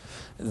 because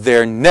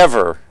they're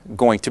never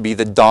going to be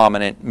the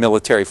dominant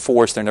military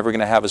force. They're never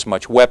going to have as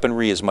much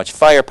weaponry, as much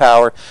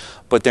firepower,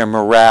 but their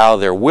morale,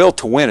 their will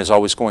to win is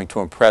always going to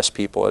impress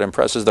people. It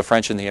impresses the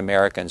French and the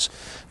Americans.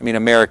 I mean,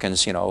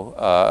 Americans,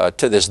 to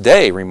this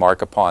day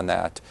remark upon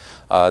that.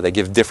 They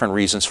give different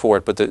reasons for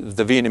it, but the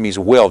Vietnamese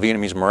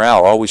Vietnamese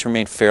morale always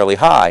remained fairly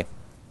high.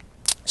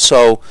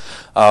 So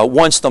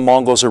once the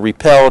Mongols are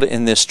repelled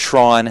in this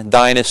Tron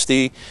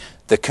dynasty,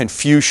 the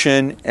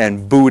Confucian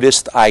and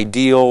Buddhist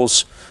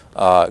ideals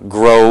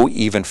grow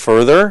even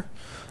further.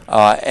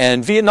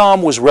 And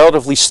Vietnam was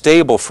relatively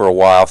stable for a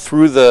while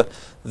through the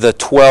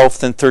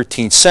 12th and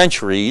 13th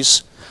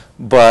centuries,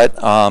 but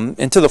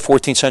into the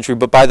 14th century.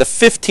 But by the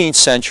 15th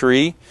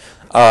century,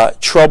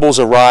 troubles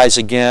arise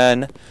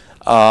again.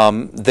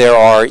 There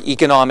are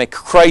economic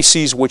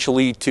crises which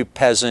lead to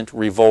peasant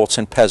revolts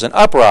and peasant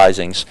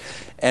uprisings.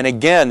 And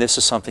again, this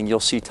is something you'll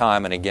see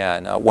time and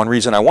again. One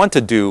reason I want to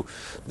do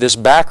this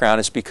background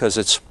is because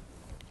it's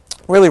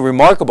really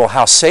remarkable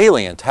how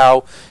salient,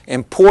 how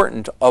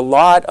important a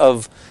lot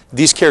of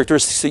these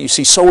characteristics that you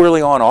see so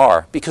early on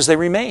are, because they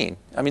remain.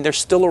 I mean, they're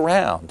still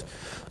around.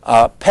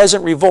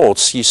 Peasant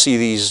revolts, you see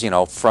these,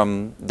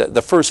 from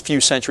the first few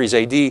centuries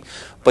AD,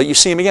 but you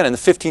see them again in the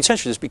 15th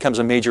century. This becomes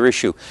a major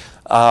issue.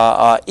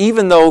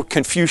 Even though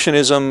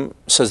Confucianism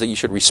says that you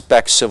should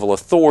respect civil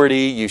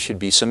authority, you should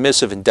be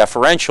submissive and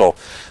deferential,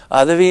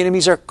 the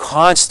Vietnamese are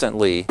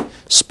constantly,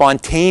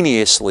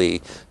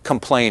 spontaneously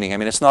complaining. I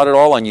mean, it's not at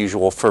all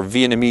unusual for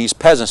Vietnamese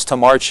peasants to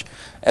march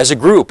as a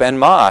group en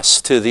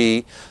masse to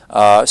the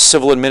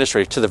civil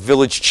administrator, to the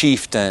village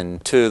chieftain,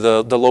 to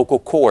the local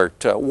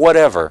court,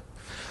 whatever.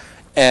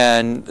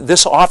 And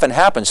this often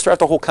happens throughout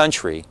the whole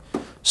country.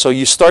 So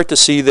you start to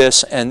see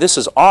this, and this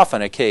is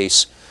often a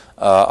case,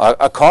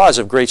 a cause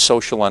of great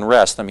social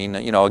unrest. I mean,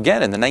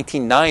 again, in the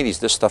 1990s,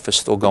 this stuff is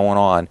still going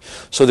on.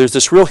 So there's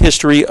this real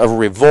history of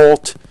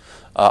revolt,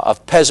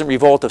 of peasant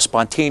revolt, of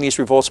spontaneous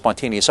revolt,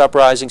 spontaneous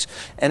uprisings.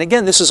 And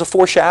again, this is a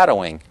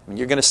foreshadowing. I mean,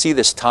 you're going to see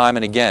this time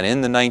and again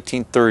in the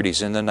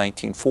 1930s, in the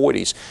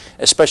 1940s,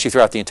 especially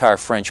throughout the entire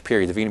French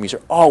period. The Vietnamese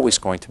are always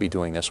going to be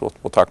doing this.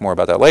 We'll talk more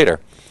about that later.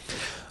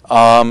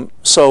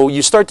 So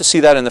you start to see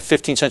that in the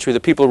 15th century. The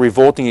people are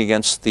revolting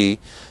against the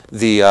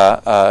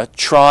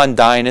Tron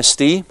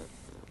dynasty.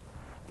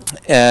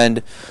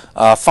 And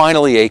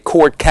finally, a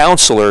court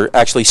counselor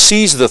actually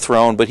seized the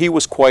throne, but he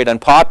was quite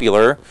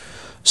unpopular.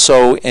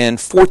 So in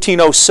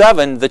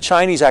 1407, the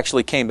Chinese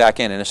actually came back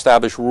in and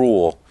established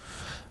rule.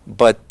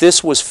 But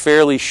this was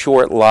fairly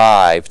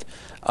short-lived.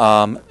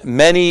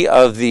 Many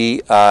of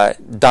the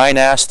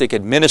dynastic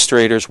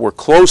administrators were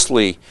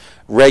closely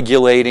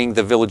regulating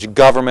the village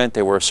government.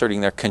 They were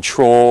asserting their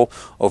control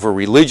over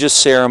religious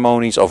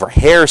ceremonies, over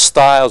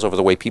hairstyles, over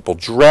the way people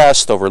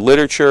dressed, over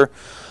literature.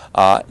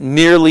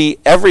 Nearly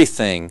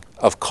everything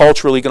of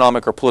cultural,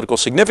 economic, or political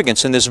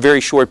significance in this very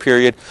short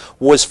period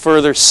was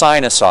further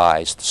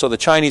Sinicized. So the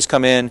Chinese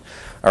come in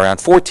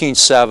around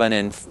 1407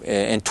 and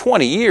in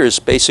 20 years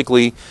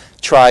basically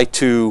try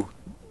to,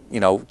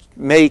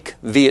 make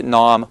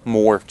Vietnam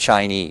more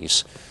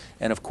Chinese.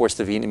 And of course,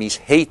 the Vietnamese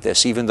hate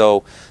this, even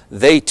though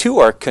they too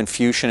are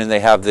Confucian and they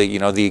have the,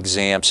 the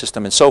exam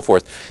system and so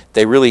forth.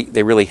 They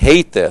really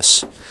hate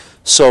this.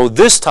 So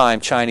this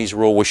time, Chinese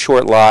rule was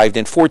short-lived.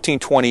 In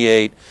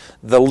 1428,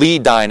 the Li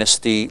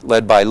dynasty,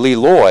 led by Li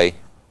Loi,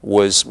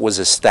 was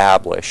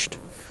established.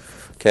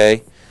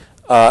 Okay.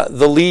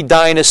 The Li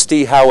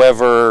dynasty,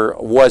 however,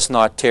 was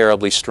not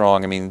terribly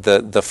strong. I mean,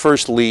 the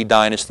first Li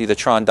dynasty, the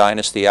Tron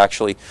dynasty,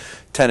 actually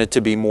tended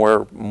to be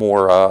more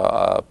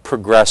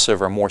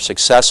progressive or more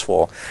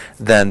successful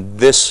than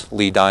this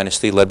Li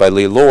dynasty led by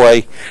Li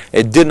Loi.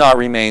 It did not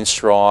remain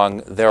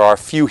strong. There are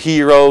few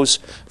heroes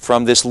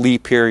from this Li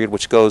period,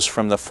 which goes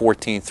from the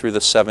 14th through the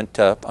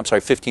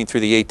 15th through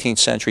the 18th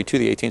century to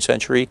the 18th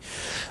century.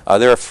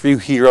 There are few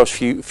heroes,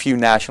 few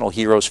national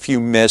heroes,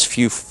 few myths,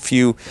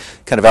 few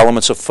kind of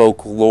elements of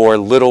folklore,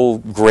 little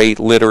great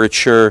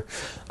literature.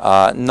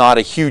 Not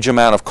a huge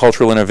amount of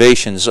cultural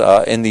innovations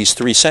in these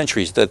 3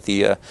 centuries that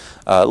the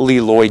Li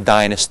Loi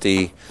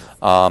dynasty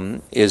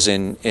is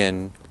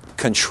in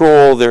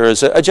control. There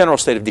is a general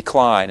state of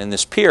decline in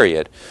this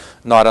period,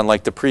 not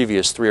unlike the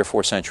previous 3 or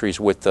 4 centuries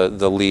with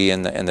the Li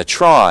and the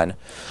Tron.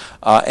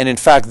 And in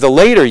fact, the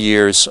later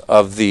years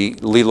of the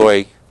Li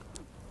Loi,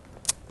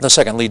 the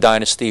second Li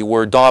dynasty,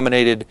 were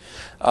dominated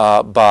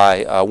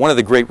by one of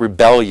the great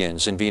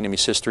rebellions in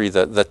Vietnamese history,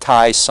 the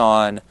Tai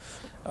Son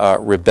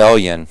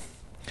rebellion.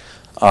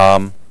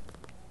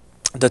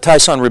 The Tai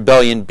Son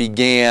rebellion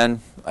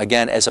began,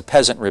 again, as a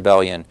peasant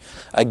rebellion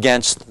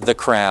against the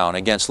crown,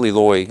 against Li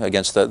Loi,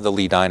 against the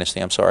Li dynasty,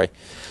 I'm sorry.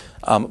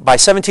 By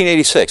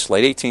 1786,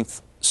 late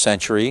 18th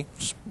century,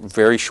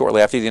 very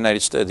shortly after the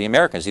United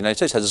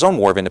States has its own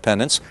war of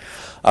independence.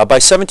 By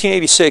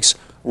 1786,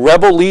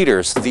 rebel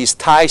leaders, these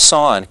Tai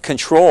Son,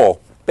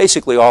 control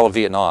basically all of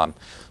Vietnam.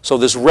 So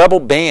this rebel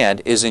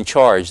band is in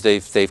charge.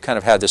 They've kind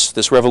of had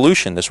this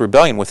revolution, this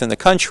rebellion within the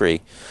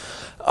country.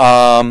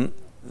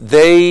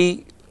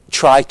 They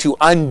try to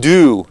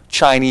undo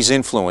Chinese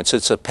influence.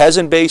 It's a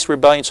peasant-based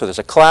rebellion, so there's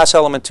a class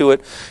element to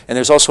it, and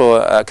there's also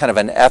a kind of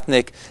an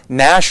ethnic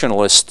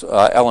nationalist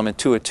element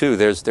to it too.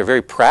 They're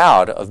very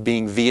proud of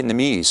being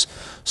Vietnamese.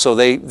 So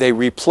they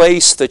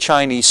replace the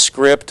Chinese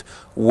script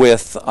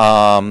with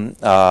a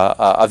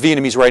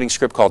Vietnamese writing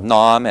script called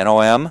Nom,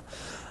 N-O-M.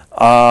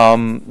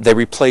 They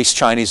replaced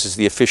Chinese as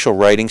the official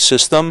writing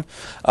system.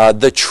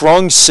 The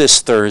Trung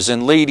sisters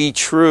and Lady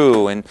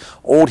True and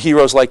old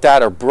heroes like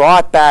that are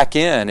brought back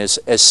in as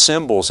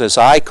symbols, as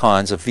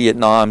icons of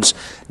Vietnam's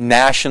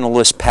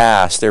nationalist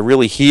past. They're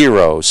really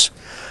heroes.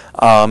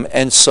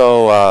 And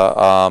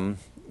so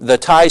the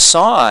Tai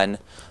Son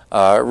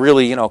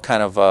really,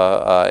 kind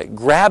of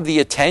grab the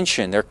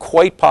attention. They're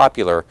quite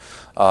popular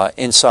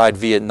inside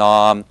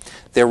Vietnam.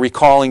 They're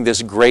recalling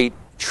this great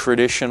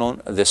traditional,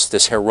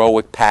 this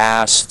heroic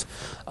past.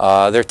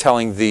 They're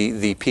telling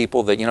the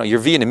people that, you're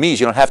Vietnamese,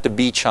 you don't have to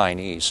be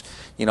Chinese.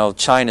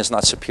 China's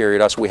not superior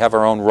to us. We have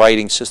our own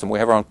writing system. We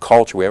have our own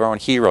culture. We have our own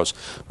heroes.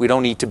 We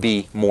don't need to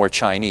be more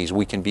Chinese.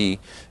 We can be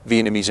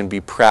Vietnamese and be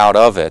proud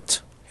of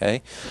it.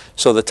 Okay?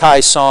 So the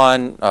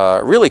Tai-San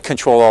really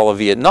control all of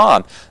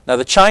Vietnam. Now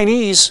the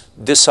Chinese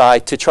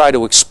decide to try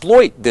to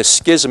exploit this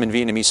schism in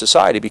Vietnamese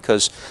society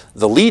because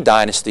the Lý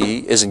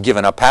dynasty isn't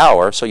giving up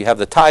power. So you have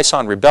the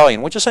Tai-San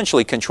rebellion, which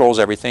essentially controls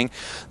everything.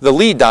 The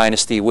Lý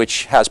dynasty,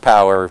 which has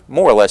power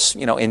more or less,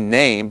 in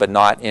name, but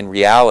not in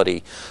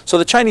reality. So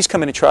the Chinese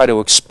come in and try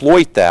to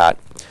exploit that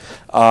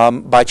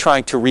by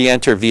trying to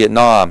re-enter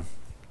Vietnam.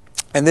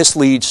 And this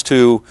leads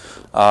to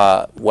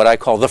what I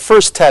call the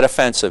first Tet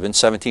Offensive in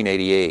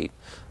 1788.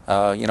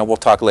 We'll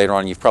talk later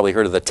on. You've probably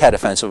heard of the Tet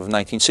Offensive of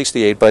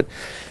 1968. But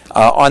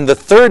on the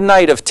third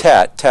night of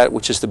Tet,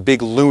 which is the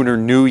big Lunar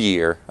New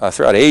Year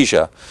throughout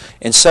Asia,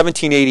 in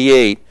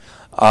 1788,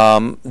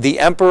 the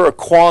Emperor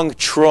Quang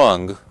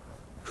Trung,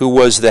 who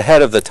was the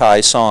head of the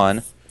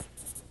Tai-San,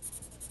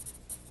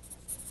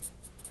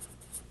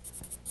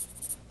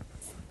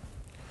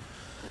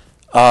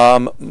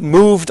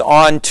 moved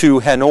on to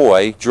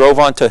Hanoi, drove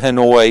on to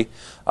Hanoi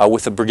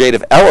with a brigade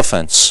of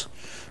elephants.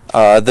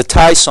 The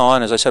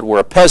Tai-San, as I said, were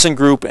a peasant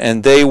group,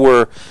 and they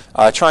were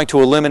trying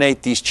to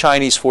eliminate these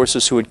Chinese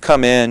forces who had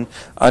come in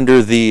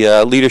under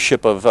the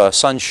leadership of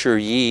Sun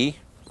Shi,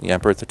 the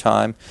emperor at the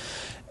time.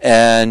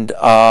 And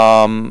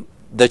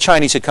the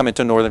Chinese had come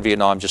into northern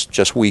Vietnam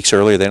just weeks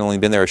earlier. They'd only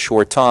been there a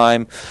short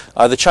time.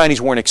 The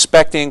Chinese weren't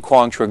expecting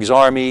Quang Trung's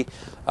army.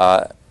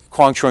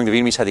 Quang Trung, the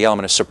Vietnamese, had the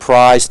element of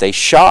surprise. They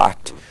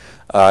shocked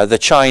the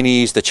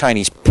Chinese. The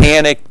Chinese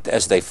panicked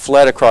as they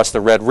fled across the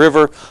Red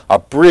River. A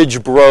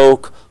bridge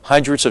broke.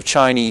 Hundreds of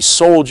Chinese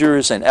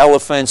soldiers and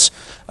elephants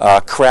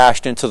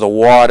crashed into the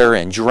water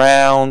and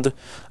drowned.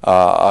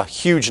 A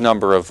huge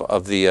number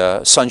of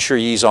the Sun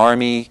Shi's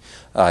army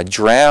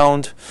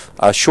drowned.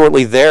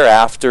 Shortly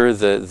thereafter,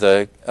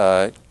 the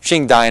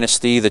Qing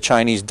dynasty, the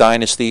Chinese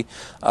dynasty,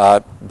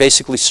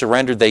 basically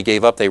surrendered. They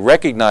gave up. They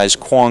recognized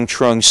Quang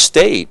Trung's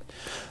state.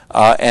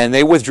 And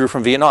they withdrew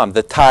from Vietnam.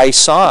 The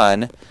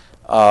Tai-San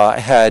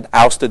had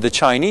ousted the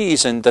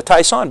Chinese, and the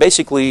Tai-San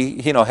basically,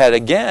 had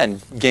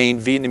again gained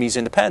Vietnamese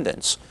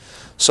independence.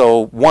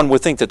 So one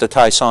would think that the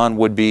Tai-San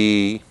would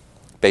be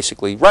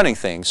basically running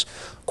things.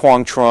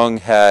 Quang Trung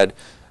had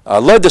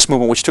led this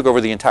movement, which took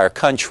over the entire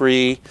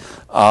country.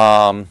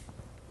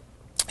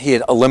 He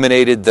had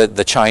eliminated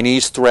the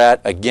Chinese threat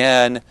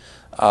again,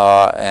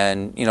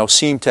 and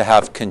seemed to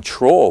have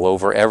control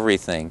over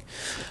everything.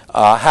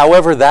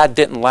 However, that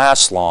didn't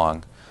last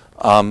long.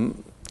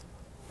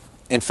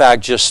 In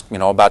fact, just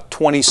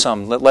about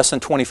less than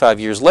 25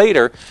 years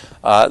later,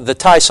 the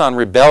Tai-San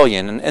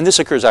rebellion, and this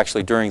occurs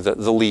actually during the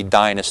Lý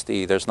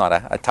dynasty. There's not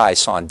a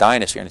Tai-San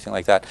dynasty or anything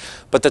like that.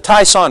 But the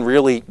Tai-San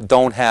really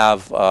don't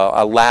have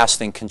a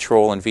lasting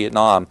control in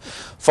Vietnam.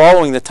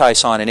 Following the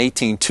Tai-San in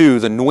 1802,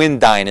 the Nguyen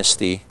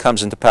dynasty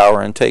comes into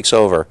power and takes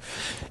over.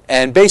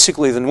 And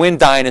basically, the Nguyen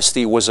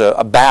dynasty was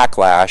a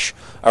backlash,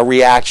 a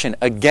reaction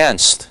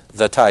against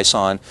the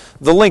Tai-San.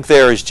 The link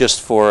there is just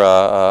for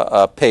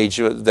a page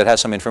that has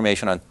some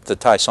information on the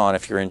Tai-San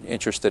if you're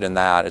interested in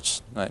that.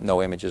 It's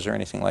no images or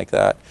anything like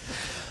that.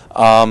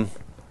 The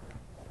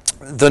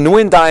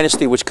Nguyen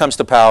dynasty, which comes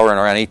to power in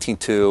around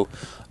 1802,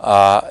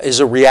 is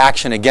a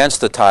reaction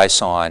against the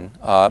Tai-San.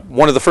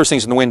 One of the first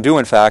things the Nguyen do,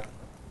 in fact,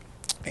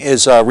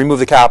 is remove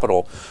the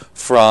capital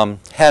from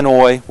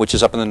Hanoi, which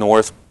is up in the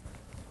north,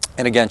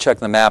 and again, check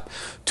the map,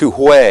 to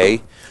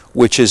Hue,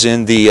 which is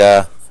in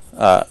the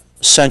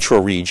central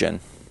region.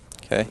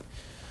 Okay,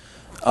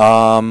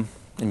 and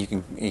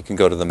you can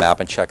go to the map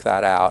and check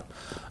that out.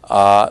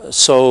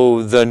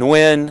 So the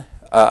Nguyen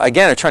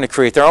again are trying to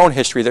create their own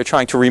history. They're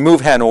trying to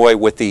remove Hanoi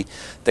with the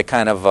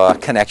kind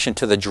of connection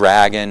to the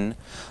dragon,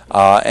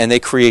 and they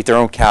create their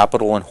own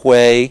capital in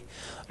Hue.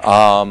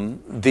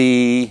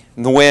 The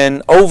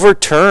Nguyen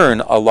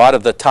overturn a lot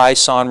of the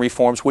Tai-San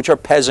reforms, which are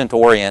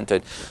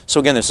peasant-oriented. So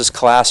again, there's this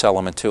class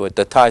element to it.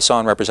 The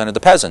Tai-San represented the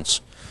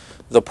peasants,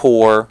 the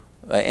poor,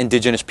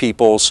 indigenous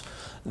peoples.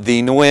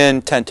 The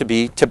Nguyen tend to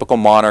be typical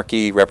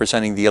monarchy,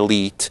 representing the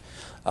elite,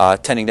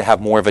 tending to have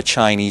more of a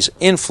Chinese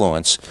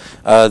influence.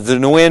 The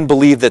Nguyen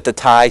believed that the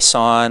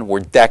Tai-San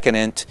were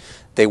decadent.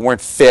 They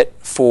weren't fit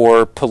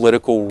for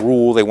political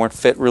rule. They weren't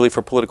fit really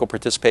for political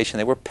participation.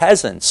 They were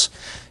peasants.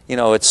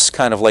 It's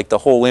kind of like the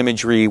whole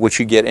imagery which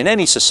you get in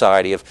any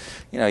society of,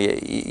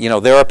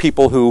 there are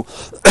people who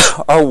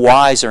are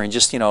wiser and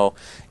just,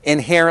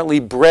 inherently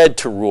bred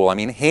to rule. I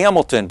mean,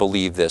 Hamilton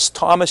believed this.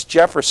 Thomas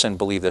Jefferson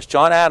believed this.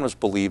 John Adams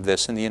believed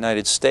this in the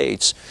United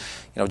States.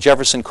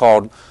 Jefferson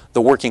called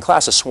the working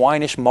class a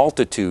swinish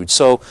multitude.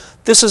 So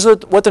this is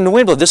what the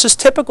Nguyen believed. This is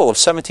typical of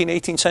 17th,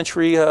 18th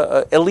century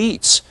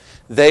elites.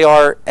 They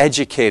are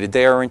educated.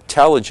 They are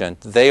intelligent.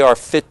 They are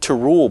fit to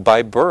rule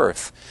by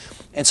birth.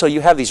 And so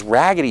you have these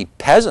raggedy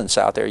peasants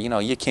out there,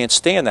 you can't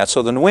stand that.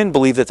 So the Nguyen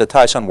believed that the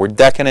Tai-San were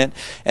decadent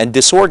and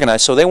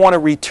disorganized, so they want to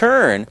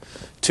return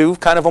to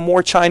kind of a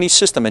more Chinese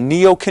system, a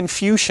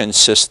Neo-Confucian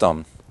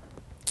system.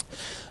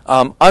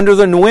 Under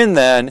the Nguyen,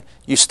 then,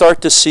 you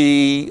start to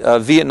see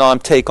Vietnam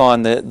take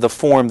on the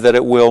form that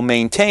it will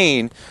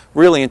maintain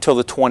really until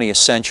the 20th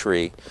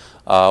century.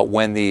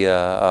 When the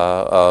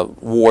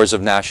wars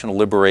of national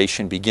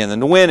liberation begin. The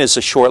Nguyen is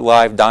a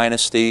short-lived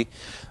dynasty.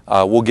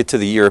 We'll get to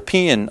the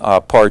European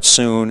part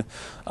soon.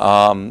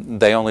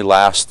 They only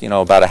last,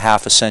 about a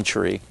half a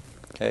century.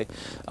 Okay?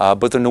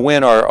 But the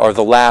Nguyen are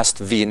the last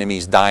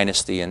Vietnamese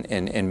dynasty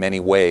in many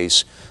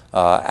ways.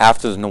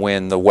 After the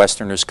Nguyen, the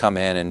Westerners come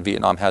in, and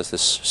Vietnam has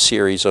this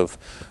series of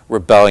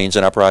rebellions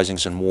and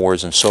uprisings and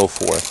wars and so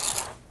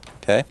forth.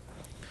 Okay?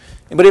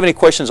 Anybody have any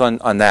questions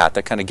on that?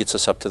 That kind of gets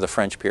us up to the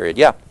French period.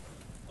 Yeah?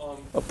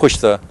 I'll push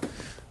the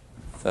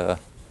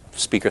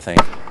speaker thing.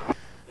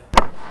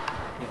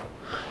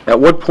 At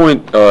what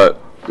point,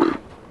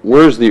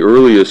 where's the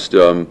earliest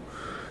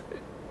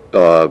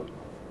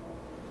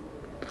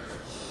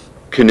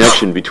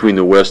connection between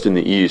the West and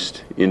the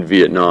East in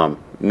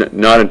Vietnam?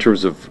 Not in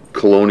terms of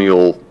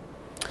colonial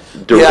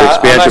Yeah,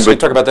 expansion, I'm actually but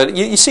talking about that.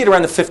 You see it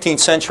around the 15th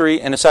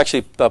century, and it's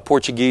actually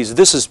Portuguese.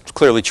 This is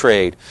clearly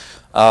trade.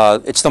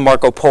 It's the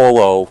Marco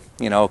Polo,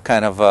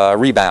 kind of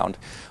rebound,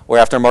 where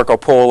after Marco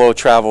Polo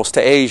travels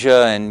to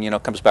Asia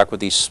and comes back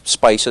with these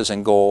spices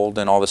and gold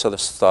and all this other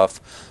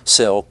stuff,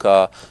 silk.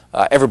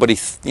 Everybody,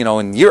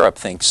 in Europe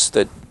thinks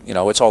that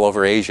it's all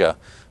over Asia.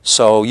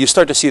 So you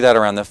start to see that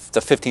around the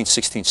 15th,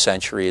 16th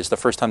century is the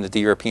first time that the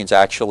Europeans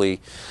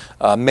actually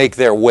make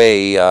their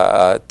way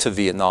to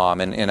Vietnam.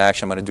 And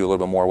actually, I'm going to do a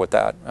little bit more with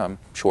that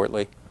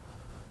shortly.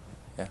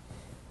 Yeah.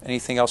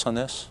 Anything else on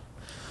this?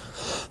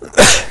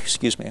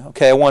 Excuse me.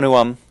 Okay, I want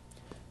to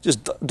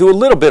just do a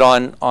little bit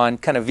on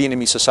kind of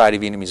Vietnamese society,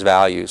 Vietnamese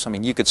values. I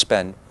mean, you could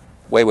spend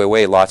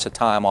way lots of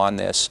time on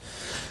this.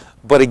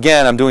 But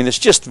again, I'm doing this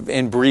just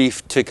in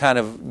brief to kind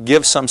of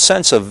give some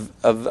sense of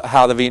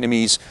how the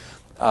Vietnamese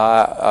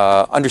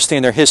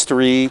understand their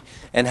history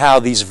and how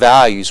these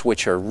values,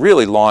 which are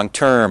really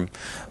long-term,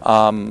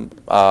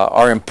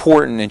 are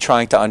important in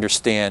trying to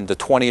understand the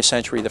 20th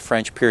century, the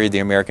French period, the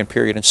American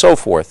period, and so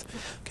forth.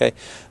 Okay?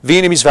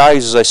 Vietnamese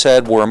values, as I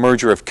said, were a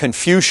merger of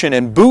Confucian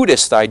and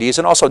Buddhist ideas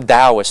and also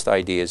Taoist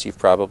ideas. You've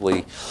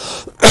probably,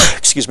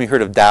 excuse me,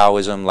 heard of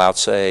Taoism, Lao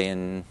Tse,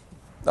 and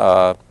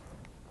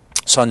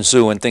Sun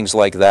Tzu and things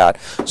like that.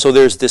 So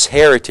there's this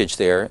heritage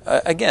there.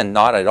 Again,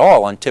 not at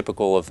all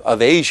untypical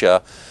of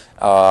Asia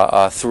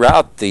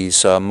throughout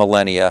these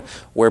millennia,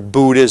 where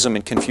Buddhism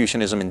and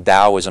Confucianism and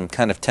Taoism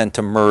kind of tend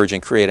to merge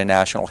and create a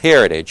national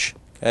heritage.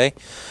 Okay?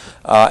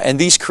 And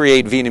these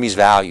create Vietnamese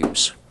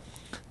values.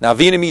 Now,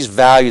 Vietnamese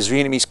values,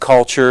 Vietnamese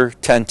culture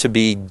tend to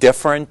be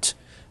different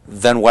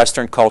than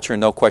Western culture,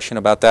 no question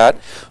about that.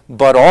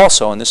 But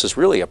also, and this is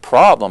really a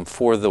problem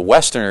for the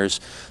Westerners,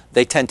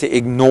 they tend to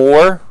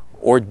ignore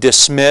or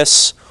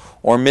dismiss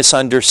or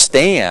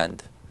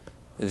misunderstand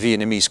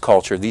Vietnamese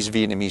culture, these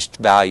Vietnamese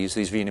values,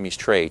 these Vietnamese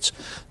traits.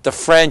 The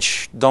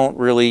French don't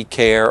really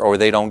care, or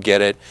they don't get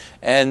it,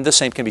 and the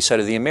same can be said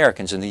of the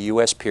Americans in the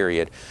U.S.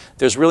 period.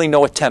 There's really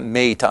no attempt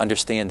made to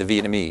understand the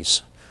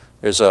Vietnamese.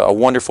 There's a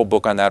wonderful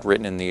book on that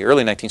written in the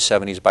early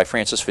 1970s by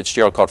Francis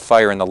Fitzgerald called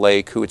Fire in the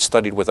Lake, who had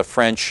studied with a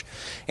French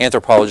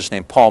anthropologist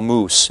named Paul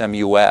Mousse,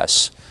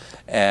 M-U-S.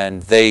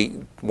 And they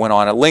went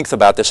on at length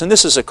about this. And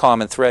this is a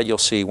common thread you'll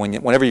see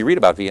whenever you read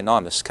about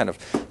Vietnam, this kind of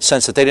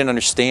sense that they didn't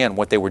understand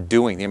what they were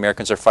doing. The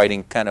Americans are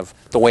fighting kind of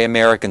the way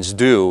Americans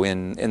do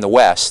in the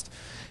West.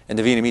 And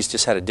the Vietnamese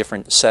just had a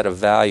different set of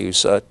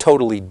values, a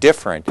totally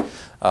different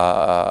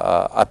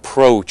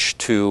approach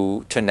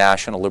to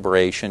national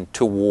liberation,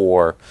 to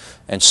war,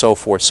 and so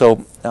forth.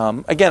 So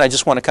again, I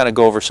just want to kind of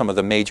go over some of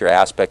the major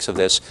aspects of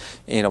this,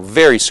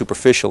 very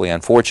superficially,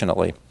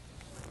 unfortunately.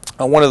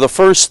 One of the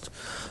first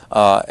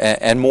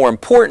and more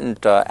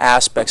important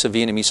aspects of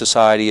Vietnamese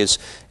society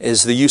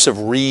is the use of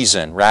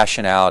reason,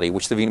 rationality,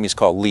 which the Vietnamese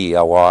call Li,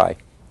 L-Y.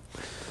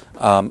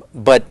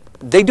 But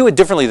they do it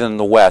differently than in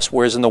the West,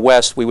 whereas in the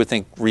West we would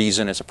think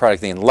reason is a product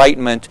of the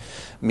Enlightenment,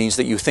 means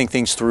that you think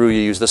things through,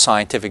 you use the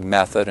scientific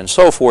method, and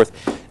so forth.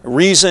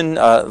 Reason,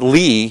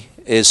 Li,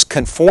 is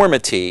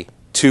conformity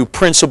to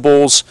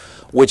principles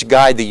which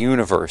guide the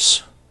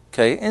universe.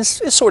 Okay? And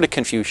it's sort of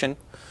Confucian.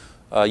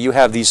 You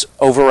have these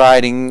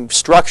overriding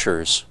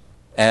structures,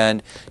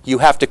 and you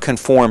have to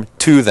conform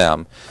to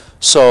them.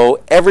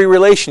 So every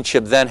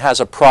relationship then has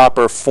a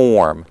proper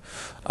form.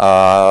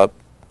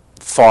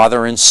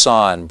 Father and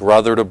son,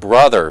 brother to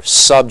brother,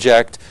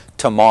 subject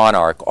to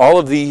monarch. All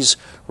of these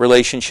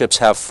relationships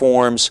have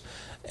forms,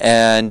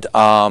 and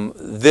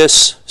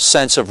this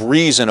sense of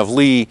reason, of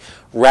Li,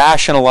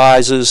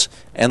 rationalizes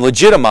and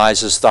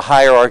legitimizes the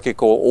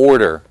hierarchical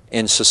order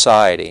in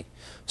society.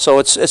 So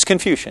it's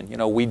Confucian.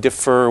 We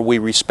defer, we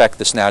respect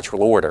this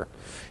natural order.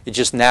 It's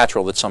just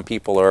natural that some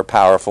people are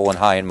powerful and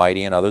high and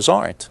mighty and others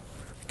aren't.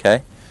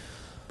 Okay?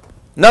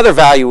 Another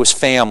value is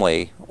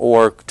family,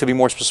 or to be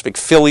more specific,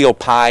 filial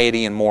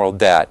piety and moral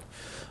debt.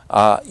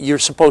 You're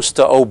supposed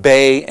to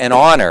obey and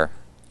honor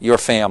your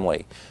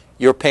family.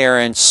 Your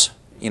parents,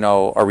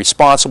 are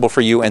responsible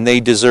for you, and they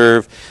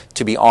deserve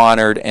to be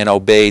honored and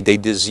obeyed.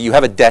 You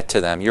have a debt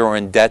to them. You're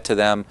in debt to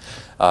them.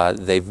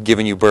 They've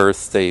given you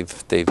birth.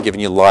 They've given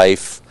you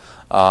life.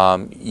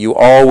 You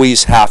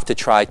always have to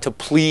try to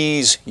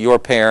please your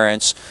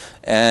parents,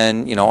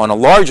 and on a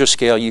larger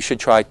scale, you should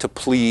try to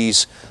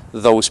please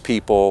those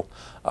people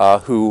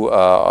who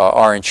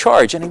are in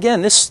charge. And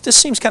again, this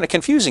seems kind of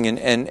confusing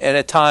and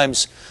at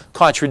times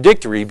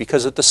contradictory,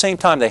 because at the same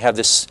time they have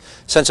this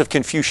sense of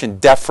Confucian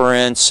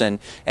deference and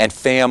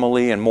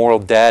family and moral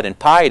debt and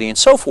piety and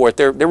so forth.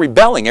 They're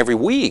rebelling every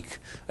week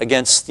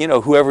against,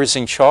 whoever's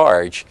in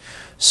charge.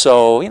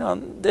 So,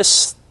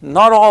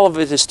 not all of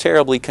it is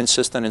terribly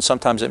consistent, and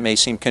sometimes it may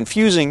seem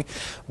confusing,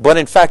 but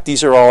in fact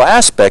these are all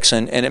aspects,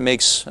 and it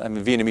makes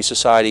Vietnamese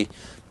society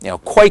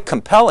quite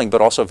compelling,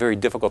 but also very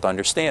difficult to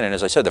understand. And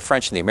as I said, the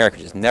French and the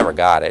Americans just never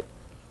got it.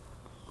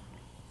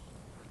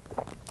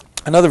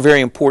 Another very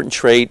important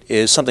trait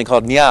is something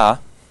called Nha,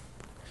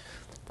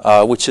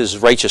 which is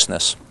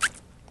righteousness,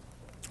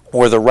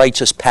 or the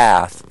righteous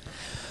path.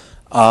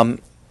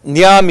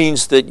 Nha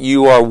means that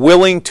you are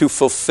willing to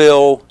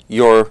fulfill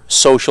your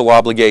social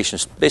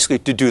obligations, basically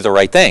to do the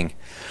right thing.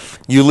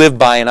 You live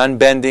by an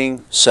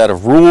unbending set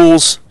of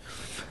rules.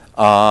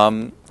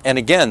 And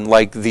again,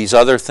 like these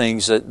other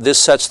things, this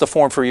sets the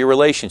form for your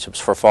relationships,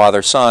 for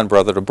father, son,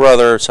 brother to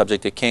brother,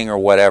 subject to king, or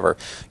whatever.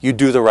 You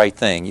do the right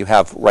thing. You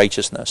have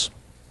righteousness.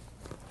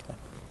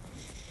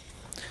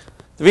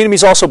 The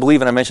Vietnamese also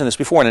believe, and I mentioned this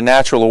before, in a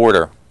natural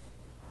order.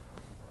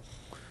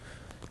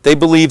 They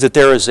believe that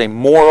there is a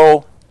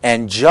moral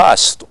and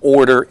just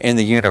order in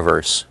the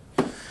universe.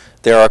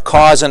 There are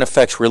cause and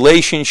effects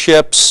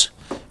relationships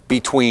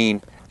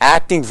between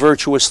acting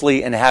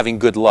virtuously and having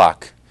good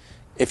luck.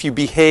 If you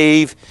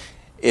behave,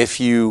 if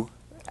you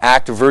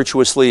act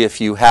virtuously, if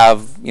you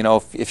have,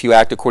 if you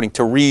act according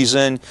to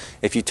reason,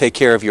 if you take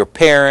care of your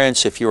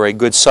parents, if you're a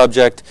good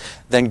subject,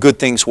 then good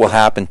things will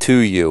happen to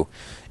you.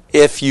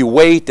 If you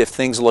wait, if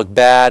things look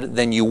bad,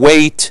 then you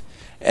wait,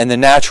 and the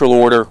natural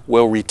order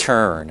will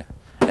return.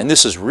 And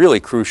this is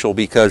really crucial,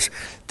 because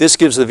this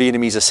gives the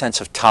Vietnamese a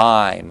sense of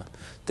time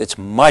that's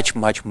much,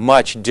 much,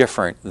 much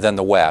different than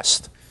the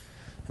West.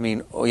 I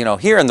mean,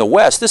 here in the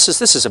West, this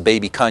is a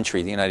baby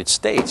country, the United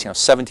States.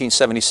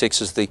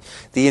 1776 is the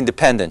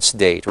independence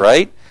date,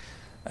 right?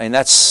 I mean,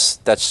 that's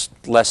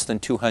less than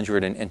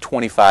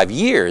 225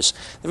 years.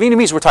 The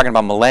Vietnamese, we're talking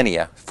about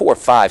millennia,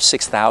 4,000, 5,000,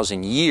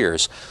 6,000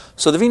 years.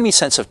 So the Vietnamese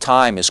sense of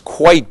time is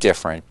quite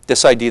different.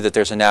 This idea that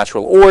there's a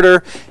natural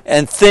order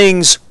and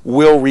things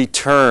will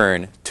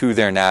return to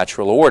their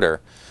natural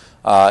order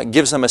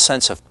gives them a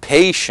sense of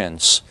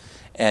patience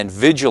and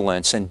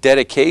vigilance and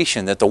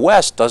dedication that the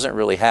West doesn't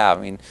really have.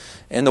 I mean,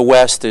 in the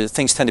West,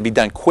 things tend to be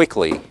done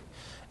quickly.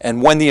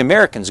 And when the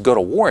Americans go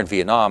to war in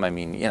Vietnam, I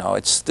mean,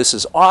 this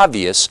is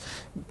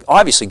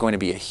obviously going to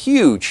be a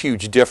huge,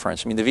 huge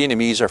difference. I mean, the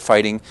Vietnamese are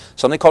fighting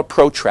something called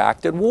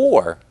protracted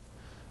war.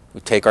 We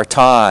take our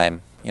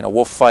time.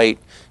 We'll fight.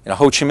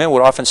 Ho Chi Minh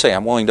would often say,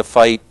 I'm willing to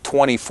fight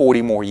 20,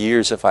 40 more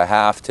years if I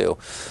have to.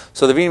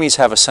 So the Vietnamese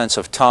have a sense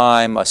of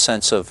time, a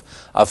sense of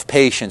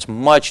patience,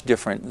 much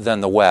different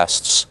than the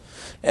West's.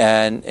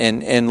 And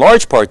in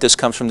large part, this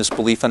comes from this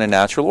belief in a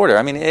natural order.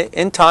 I mean,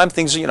 in time,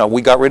 things,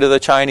 we got rid of the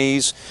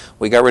Chinese,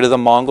 we got rid of the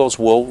Mongols,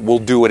 we'll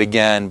do it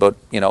again, but,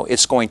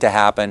 it's going to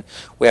happen.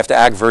 We have to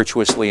act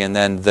virtuously, and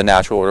then the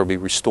natural order will be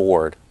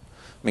restored.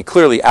 I mean,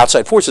 clearly,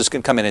 outside forces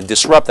can come in and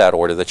disrupt that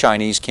order. The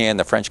Chinese can,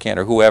 the French can,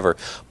 or whoever,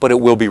 but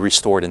it will be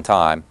restored in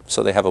time.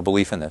 So they have a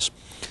belief in this.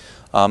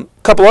 A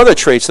couple other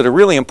traits that are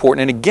really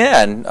important, and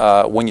again,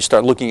 when you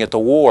start looking at the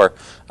war,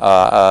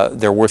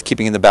 they're worth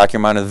keeping in the back of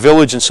your mind. The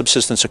village and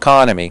subsistence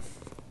economy.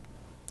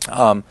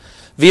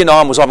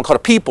 Vietnam was often called a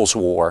people's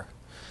war,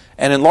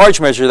 and in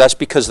large measure that's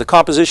because the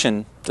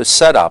composition, the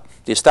setup,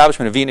 the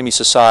establishment of Vietnamese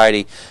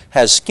society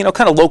has kind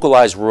of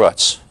localized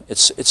roots.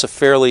 It's a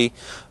fairly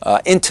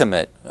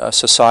intimate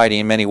society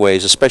in many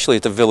ways, especially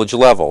at the village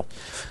level.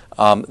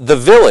 The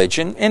village,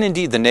 and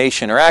indeed the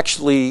nation, are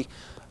actually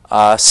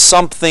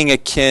something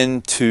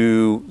akin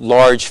to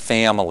large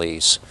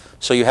families.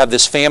 So you have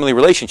this family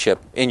relationship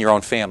in your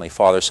own family,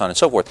 father, son, and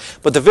so forth.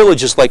 But the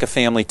village is like a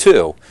family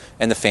too,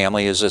 and the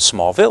family is a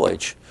small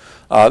village.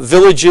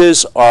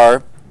 Villages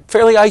are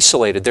fairly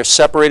isolated. They're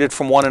separated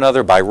from one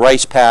another by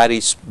rice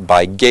paddies,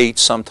 by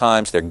gates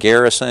sometimes. They're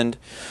garrisoned.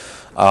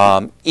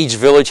 Each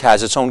village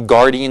has its own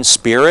guardian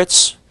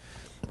spirits.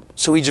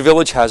 So each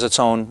village has its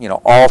own,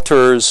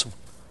 altars.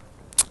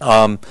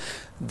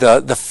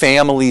 The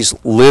families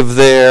live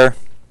there.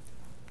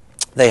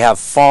 They have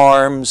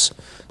farms.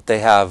 They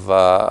have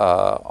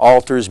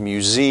altars,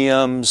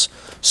 museums,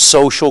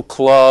 social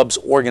clubs,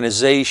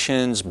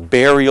 organizations,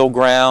 burial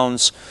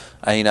grounds.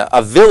 I mean,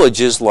 a village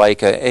is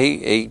like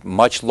a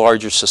much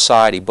larger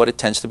society, but it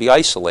tends to be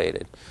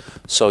isolated.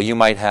 So you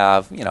might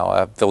have,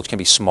 a village can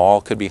be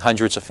small, could be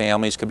hundreds of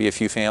families, could be a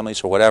few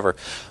families or whatever.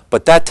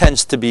 But that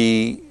tends to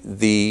be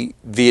the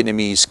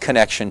Vietnamese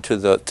connection to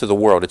the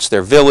world. It's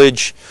their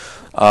village.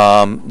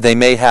 They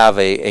may have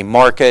a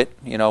market,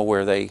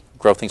 where they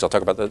grow things. I'll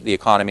talk about the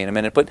economy in a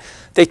minute. But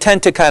they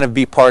tend to kind of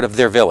be part of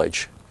their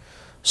village.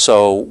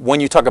 So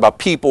when you talk about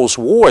people's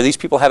war, these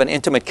people have an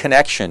intimate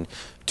connection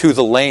to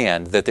the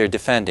land that they're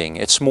defending.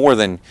 It's more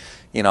than,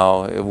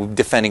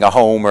 defending a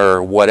home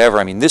or whatever.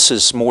 I mean, this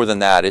is more than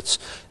that. It's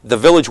the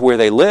village where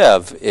they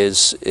live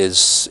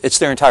it's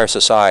their entire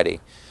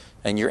society.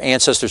 and your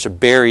ancestors are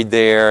buried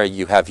there.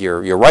 You have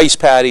your rice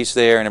paddies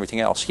there and everything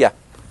else. Yeah.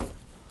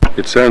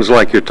 It sounds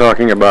like you're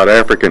talking about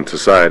African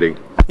society.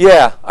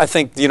 Yeah, I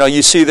think,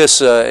 you see this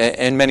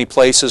in many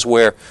places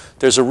where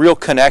there's a real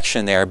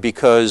connection there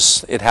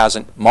because it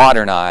hasn't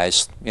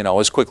modernized,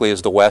 as quickly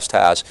as the West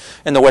has.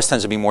 And the West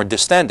tends to be more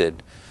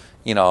distended.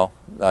 You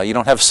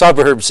don't have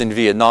suburbs in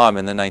Vietnam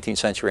in the 19th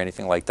century or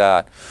anything like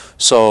that.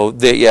 So,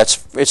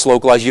 it's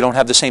localized. You don't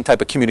have the same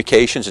type of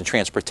communications and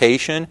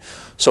transportation.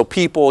 So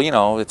people,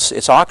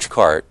 it's ox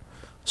cart.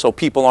 So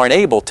people aren't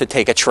able to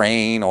take a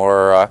train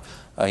or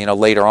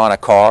later on a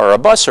car or a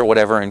bus or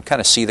whatever and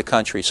kind of see the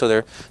country.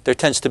 So there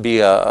tends to be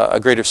a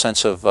greater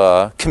sense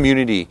of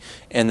community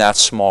in that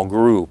small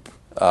group.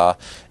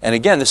 And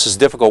again, this is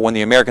difficult when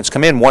the Americans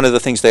come in. One of the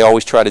things they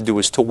always try to do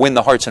is to win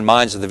the hearts and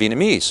minds of the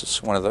Vietnamese.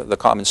 It's one of the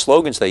common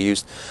slogans they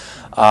used.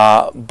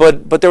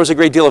 But there was a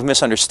great deal of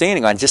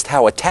misunderstanding on just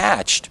how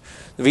attached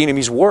the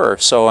Vietnamese were.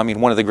 So, I mean,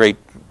 one of the great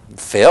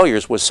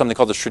failures was something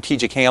called the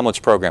Strategic Hamlets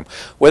Program,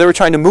 where they were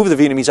trying to move the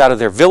Vietnamese out of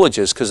their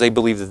villages because they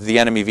believed that the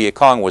enemy Viet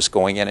Cong was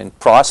going in and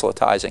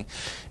proselytizing.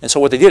 And so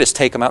what they did is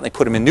take them out and they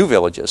put them in new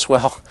villages.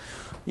 Well,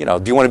 do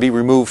you want to be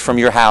removed from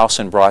your house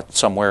and brought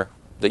somewhere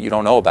that you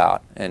don't know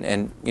about?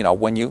 And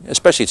when you,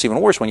 especially it's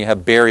even worse when you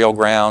have burial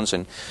grounds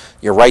and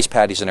your rice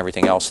paddies and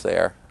everything else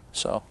there.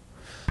 So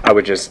I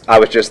was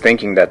just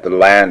thinking that the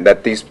land,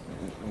 that these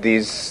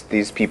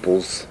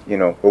peoples,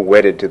 were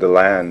wedded to the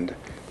land.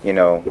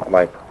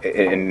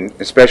 And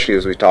especially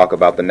as we talk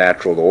about the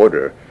natural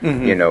order,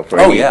 for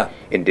any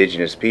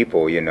indigenous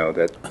people,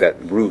 that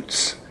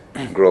roots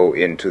grow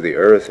into the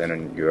earth,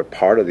 and you're a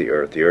part of the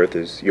earth. The earth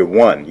is, you're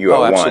one. You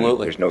are one.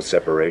 There's no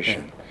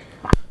separation.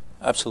 Yeah.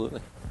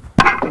 Absolutely.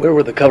 Where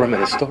were the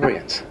government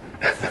historians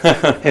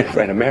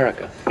in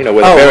America? With a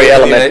very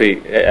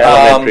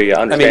elementary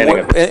understanding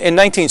of it. In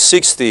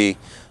 1960,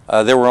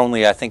 there were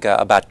only, I think,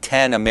 about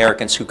 10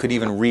 Americans who could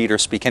even read or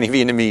speak any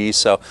Vietnamese,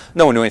 so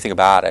no one knew anything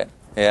about it.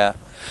 Yeah.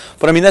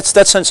 But I mean, that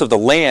sense of the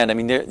land, I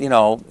mean, in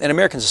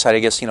American society,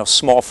 I guess,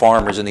 small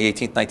farmers in the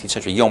 18th, 19th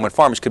century, yeoman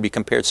farmers could be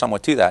compared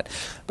somewhat to that.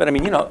 But I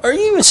mean, or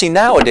you even see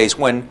nowadays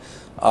when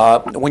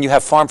you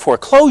have farm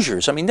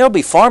foreclosures, I mean, there'll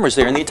be farmers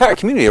there and the entire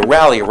community will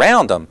rally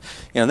around them.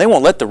 They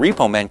won't let the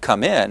repo men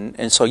come in.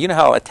 And so you know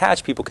how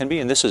attached people can be,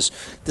 and this is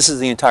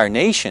the entire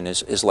nation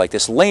is like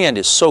this. Land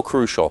is so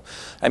crucial.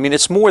 I mean,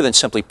 it's more than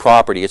simply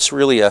property. It's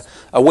really a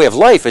way of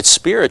life. It's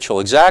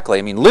spiritual, exactly.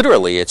 I mean,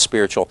 literally, it's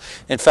spiritual.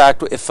 In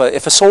fact, if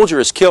a soldier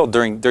is killed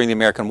during the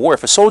American War,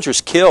 if a soldier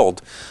is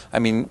killed, I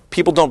mean,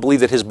 people don't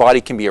believe that his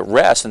body can be at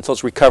rest until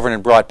it's recovered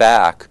and brought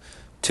back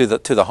to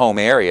the home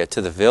area,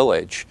 to the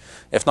village.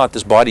 If not,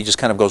 this body just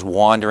kind of goes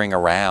wandering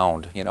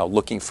around,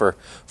 looking for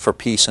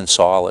peace and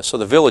solace. So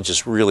the village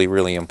is really,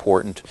 really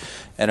important.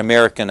 And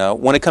American,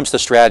 when it comes to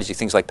strategy,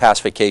 things like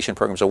pacification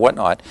programs or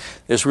whatnot,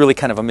 there's really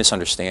kind of a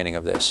misunderstanding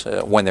of this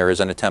when there is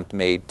an attempt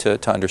made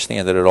to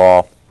understand it at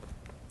all.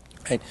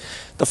 Right.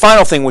 The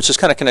final thing, which is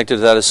kind of connected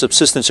to that, is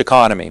subsistence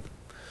economy.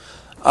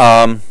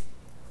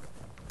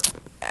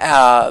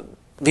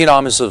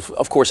 Vietnam is,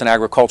 of course, an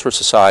agricultural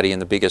society,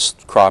 and the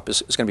biggest crop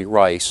is going to be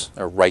rice,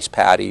 or rice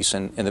paddies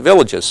in the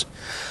villages.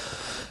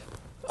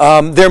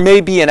 There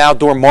may be an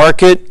outdoor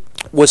market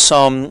with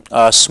some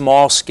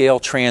small-scale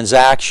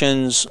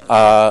transactions.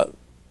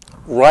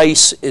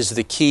 Rice is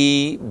the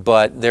key,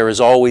 but there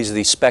is always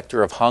the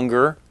specter of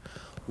hunger.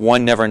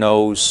 One never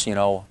knows,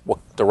 what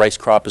the rice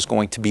crop is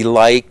going to be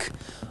like.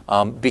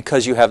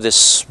 Because you have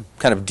this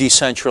kind of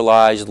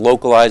decentralized,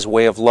 localized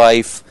way of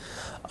life.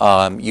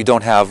 You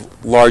don't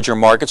have larger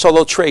markets,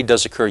 although trade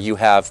does occur. You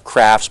have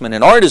craftsmen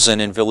and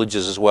artisan in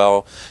villages as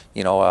well,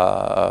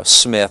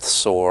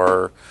 smiths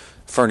or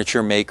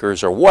furniture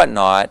makers or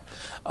whatnot.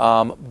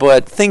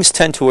 But things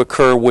tend to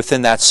occur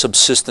within that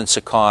subsistence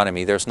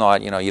economy. There's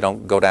not, you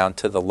don't go down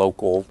to the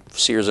local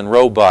Sears and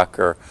Roebuck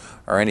or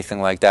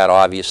anything like that,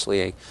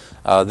 obviously.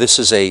 This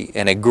is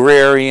an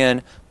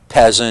agrarian,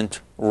 peasant,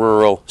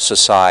 rural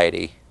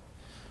society,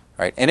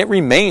 right? And it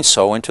remains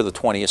so into the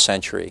 20th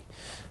century.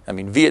 I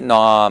mean,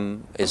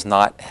 Vietnam is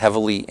not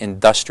heavily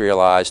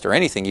industrialized or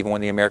anything, even when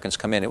the Americans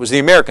come in. It was the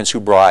Americans who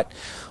brought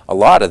a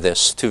lot of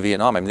this to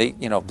Vietnam. I mean,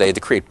 they had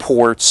to create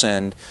ports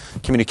and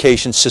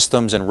communication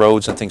systems and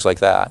roads and things like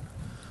that.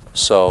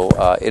 So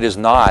it is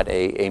not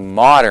a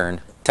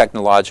modern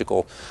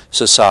technological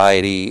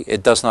society.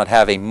 It does not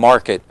have a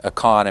market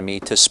economy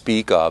to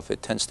speak of.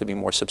 It tends to be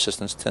more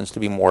subsistence, tends to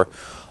be more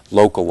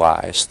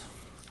localized.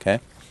 Okay?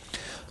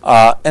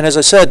 And as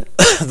I said,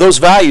 those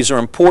values are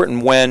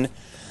important when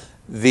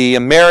the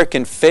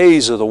American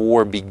phase of the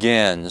war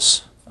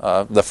begins,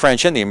 the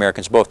French and the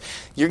Americans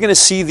both. You're going to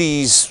see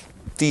these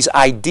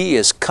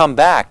ideas come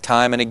back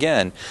time and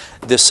again.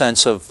 This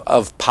sense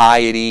of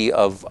piety,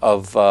 of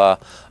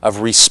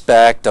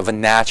respect, of a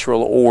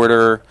natural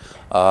order,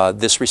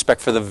 this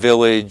respect for the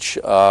village,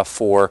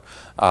 for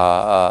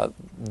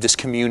this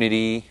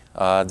community,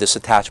 this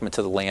attachment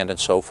to the land, and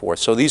so forth.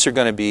 So these are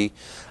going to be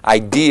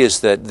ideas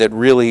that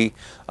really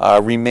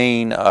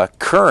remain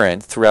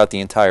current throughout the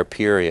entire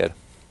period.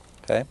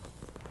 Okay.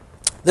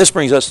 This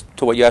brings us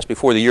to what you asked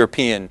before, the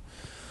European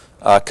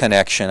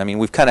connection. I mean,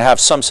 we've kind of have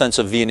some sense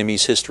of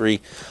Vietnamese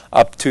history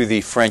up to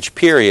the French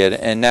period,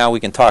 and now we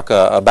can talk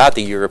about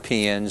the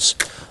Europeans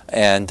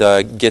and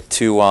get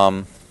to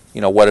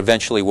what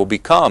eventually will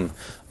become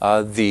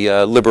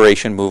the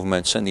liberation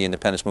movements and the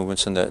independence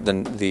movements and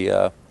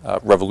the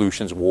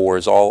revolutions,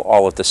 wars,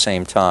 all at the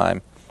same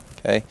time.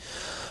 Okay,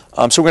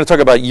 so we're going to talk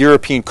about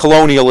European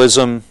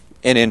colonialism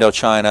in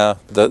Indochina,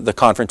 the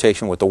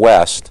confrontation with the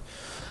West.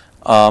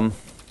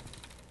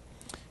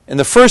 In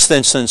the first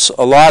instance,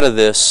 a lot of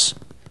this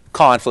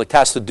conflict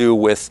has to do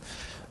with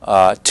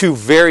two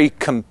very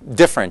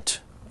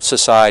different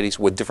societies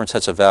with different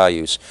sets of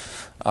values.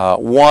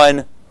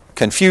 One,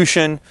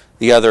 Confucian,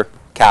 the other,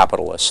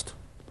 capitalist.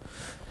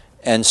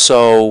 And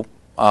so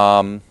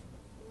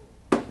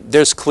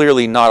there's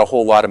clearly not a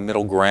whole lot of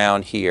middle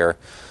ground here.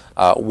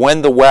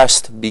 When the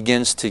West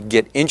begins to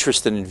get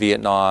interested in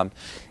Vietnam,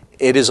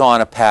 it is on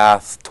a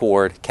path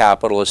toward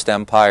capitalist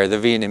empire. The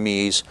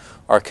Vietnamese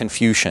are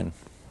Confucian.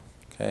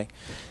 Okay.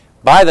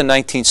 By the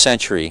 19th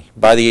century,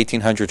 by the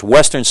 1800s,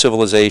 Western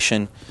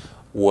civilization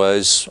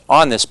was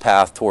on this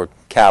path toward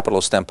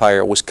capitalist empire.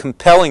 It was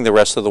compelling the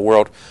rest of the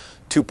world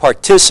to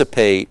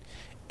participate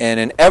in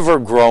an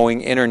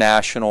ever-growing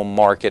international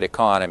market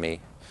economy.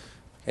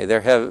 Okay,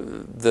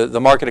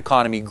 the market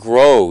economy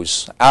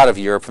grows out of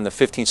Europe from the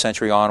 15th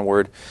century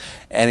onward,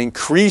 and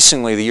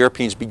increasingly the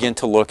Europeans begin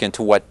to look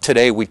into what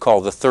today we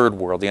call the third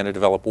world, the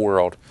underdeveloped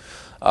world,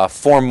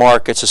 for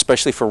markets,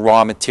 especially for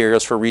raw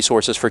materials, for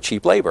resources, for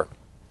cheap labor.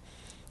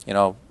 You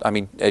know, I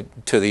mean,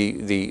 to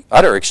the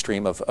utter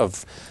extreme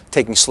of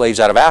taking slaves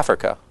out of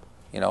Africa,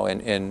 you know,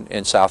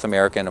 in South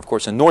America and, of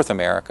course, in North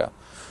America.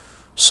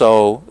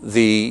 So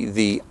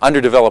the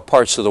underdeveloped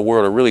parts of the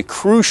world are really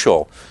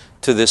crucial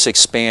to this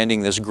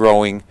expanding, this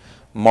growing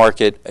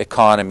market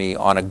economy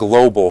on a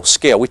global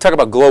scale. We talk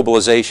about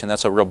globalization.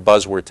 That's a real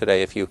buzzword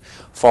today if you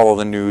follow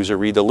the news or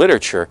read the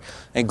literature.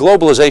 And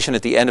globalization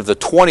at the end of the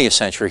 20th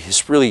century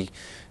is really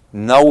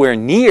nowhere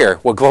near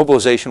what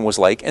globalization was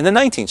like in the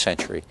 19th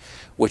century,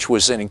 which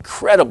was an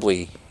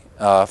incredibly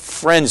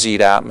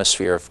frenzied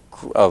atmosphere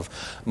of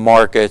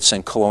markets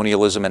and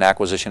colonialism and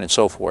acquisition and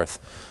so forth.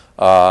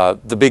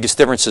 The biggest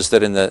difference is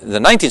that in the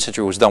 19th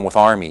century it was done with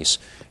armies.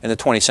 In the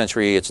 20th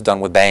century it's done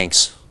with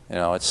banks. You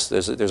know,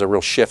 there's a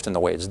real shift in the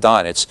way it's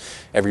done. It's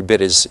every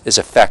bit as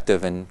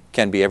effective and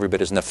can be every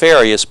bit as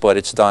nefarious, but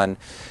it's done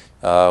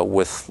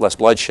with less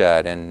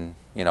bloodshed and,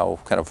 you know,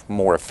 kind of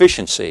more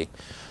efficiency.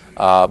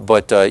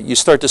 But you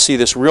start to see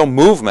this real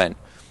movement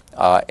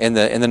in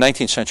the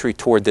 19th century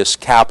toward this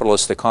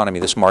capitalist economy,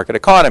 this market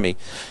economy.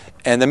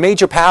 And the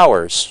major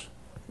powers,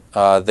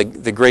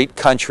 the great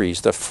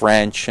countries, the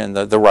French and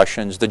the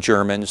Russians, the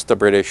Germans, the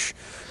British,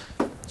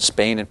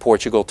 Spain and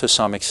Portugal to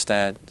some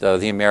extent,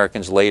 the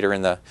Americans later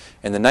in the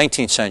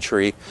 19th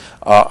century,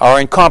 are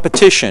in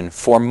competition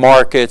for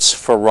markets,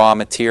 for raw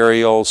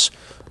materials,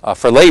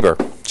 for labor,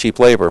 cheap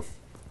labor.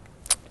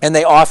 And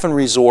they often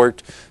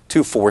resort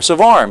to force of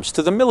arms,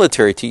 to the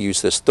military to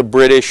use this. The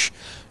British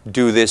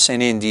do this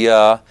in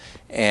India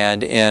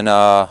and in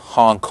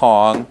Hong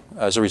Kong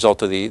as a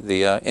result of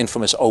the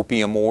infamous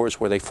Opium Wars,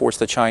 where they forced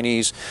the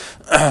Chinese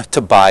to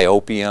buy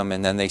opium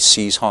and then they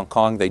seize Hong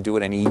Kong. They do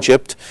it in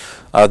Egypt.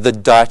 The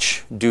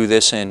Dutch do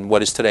this in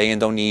what is today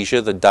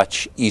Indonesia, the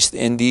Dutch East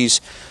Indies.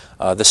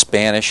 The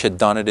Spanish had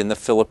done it in the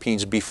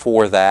Philippines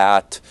before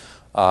that.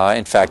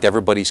 In fact,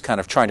 everybody's kind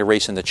of trying to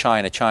race into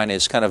China. China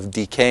is kind of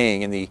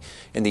decaying in the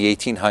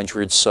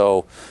 1800s.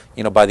 So,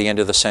 you know, by the end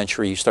of the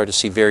century, you start to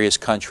see various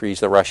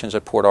countries, the Russians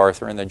at Port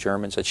Arthur and the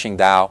Germans at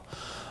Qingdao,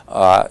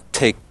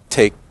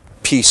 take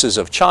pieces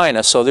of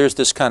China. So there's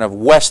this kind of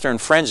Western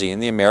frenzy,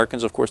 and the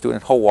Americans, of course, do it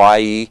in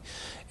Hawaii,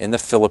 in the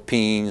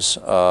Philippines,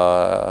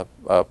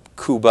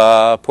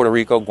 Cuba, Puerto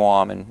Rico,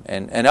 Guam,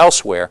 and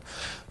elsewhere.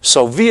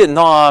 So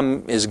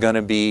Vietnam is going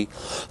to be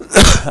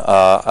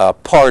a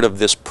part of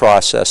this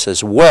process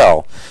as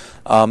well.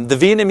 The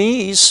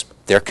Vietnamese,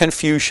 they're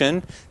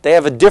Confucian. They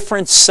have a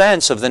different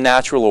sense of the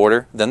natural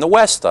order than the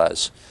West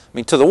does. I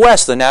mean, to the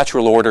West, the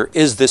natural order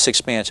is this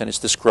expansion, it's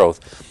this growth.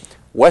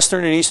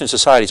 Western and Eastern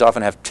societies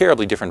often have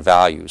terribly different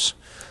values.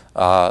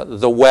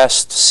 The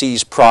West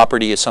sees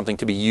property as something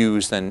to be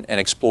used and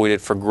exploited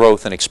for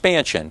growth and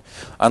expansion,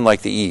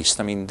 unlike the East.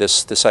 I mean,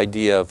 this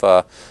idea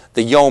of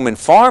the yeoman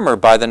farmer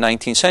by the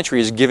 19th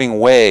century is giving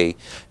way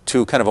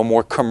to kind of a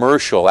more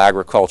commercial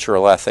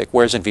agricultural ethic,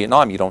 whereas in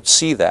Vietnam you don't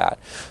see that.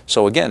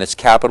 So again, it's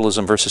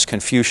capitalism versus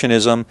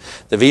Confucianism.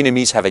 The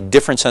Vietnamese have a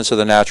different sense of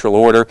the natural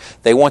order.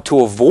 They want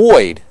to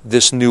avoid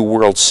this new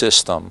world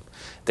system.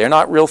 They're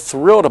not real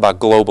thrilled about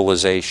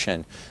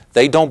globalization.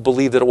 They don't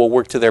believe that it will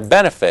work to their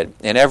benefit.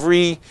 And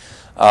every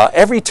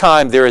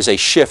time there is a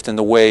shift in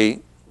the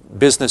way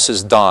business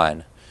is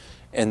done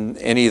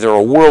in either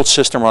a world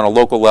system or on a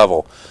local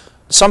level,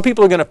 some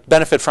people are going to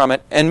benefit from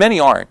it and many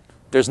aren't.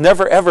 There's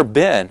never ever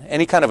been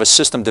any kind of a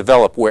system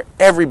developed where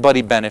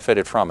everybody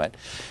benefited from it.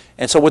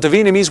 And so what the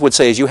Vietnamese would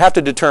say is you have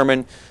to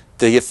determine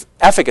the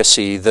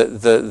efficacy,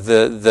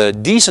 the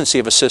decency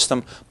of a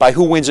system by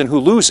who wins and who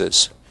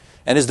loses.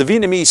 And as the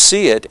Vietnamese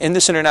see it, in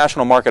this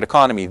international market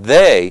economy,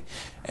 they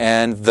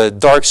and the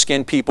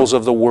dark-skinned peoples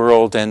of the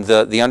world and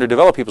the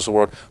underdeveloped peoples of the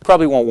world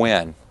probably won't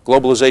win.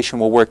 Globalization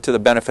will work to the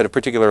benefit of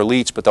particular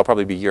elites, but they'll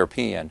probably be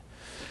European.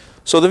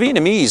 So the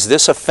Vietnamese,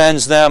 this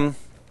offends them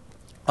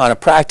on a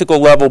practical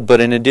level, but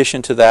in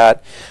addition to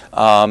that,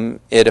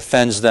 it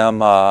offends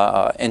them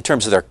in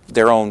terms of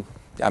their own,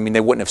 I mean,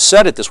 they wouldn't have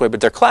said it this way,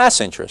 but their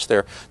class interests,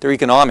 their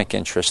economic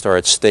interests are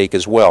at stake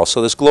as well.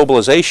 So this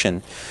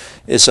globalization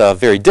is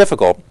very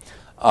difficult.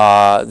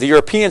 The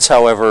Europeans,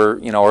 however,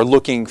 are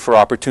looking for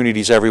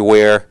opportunities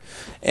everywhere,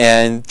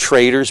 and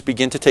traders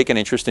begin to take an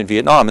interest in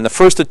Vietnam. And the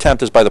first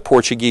attempt is by the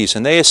Portuguese,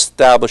 and they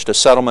established a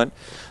settlement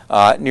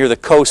near the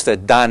coast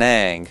at Da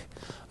Nang.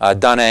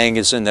 Da Nang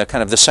is in the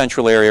kind of the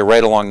central area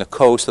right along the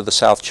coast of the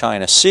South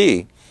China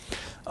Sea.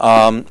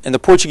 And the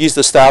Portuguese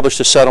established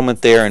a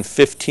settlement there in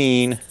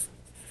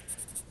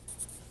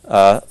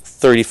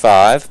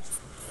 1535,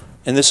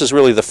 and this is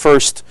really the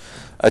first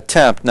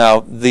attempt.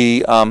 Now,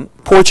 the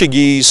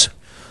Portuguese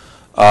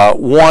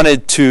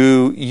wanted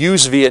to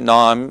use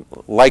Vietnam,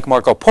 like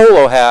Marco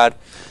Polo had,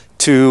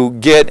 to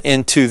get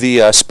into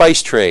the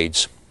spice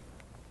trades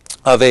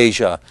of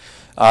Asia.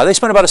 They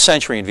spent about a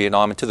century in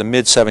Vietnam into the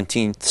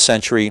mid-17th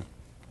century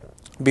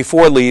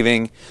before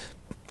leaving,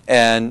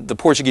 and the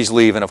Portuguese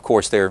leave, and of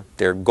course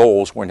their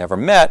goals were never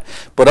met.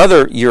 But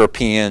other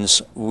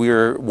Europeans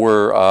were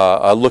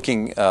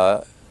looking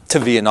to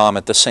Vietnam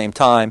at the same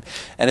time,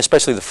 and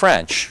especially the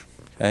French.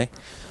 Okay?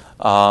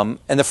 And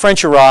the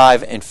French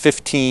arrive in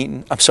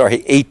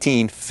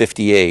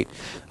 1858.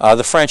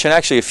 The French, and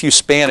actually a few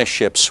Spanish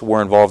ships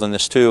were involved in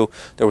this too.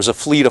 There was a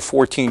fleet of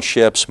 14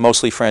 ships,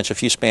 mostly French, a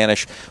few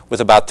Spanish,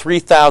 with about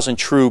 3,000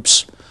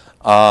 troops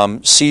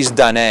seized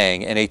Da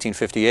Nang in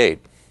 1858.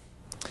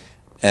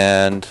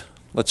 And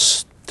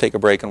let's take a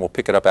break and we'll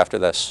pick it up after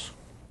this.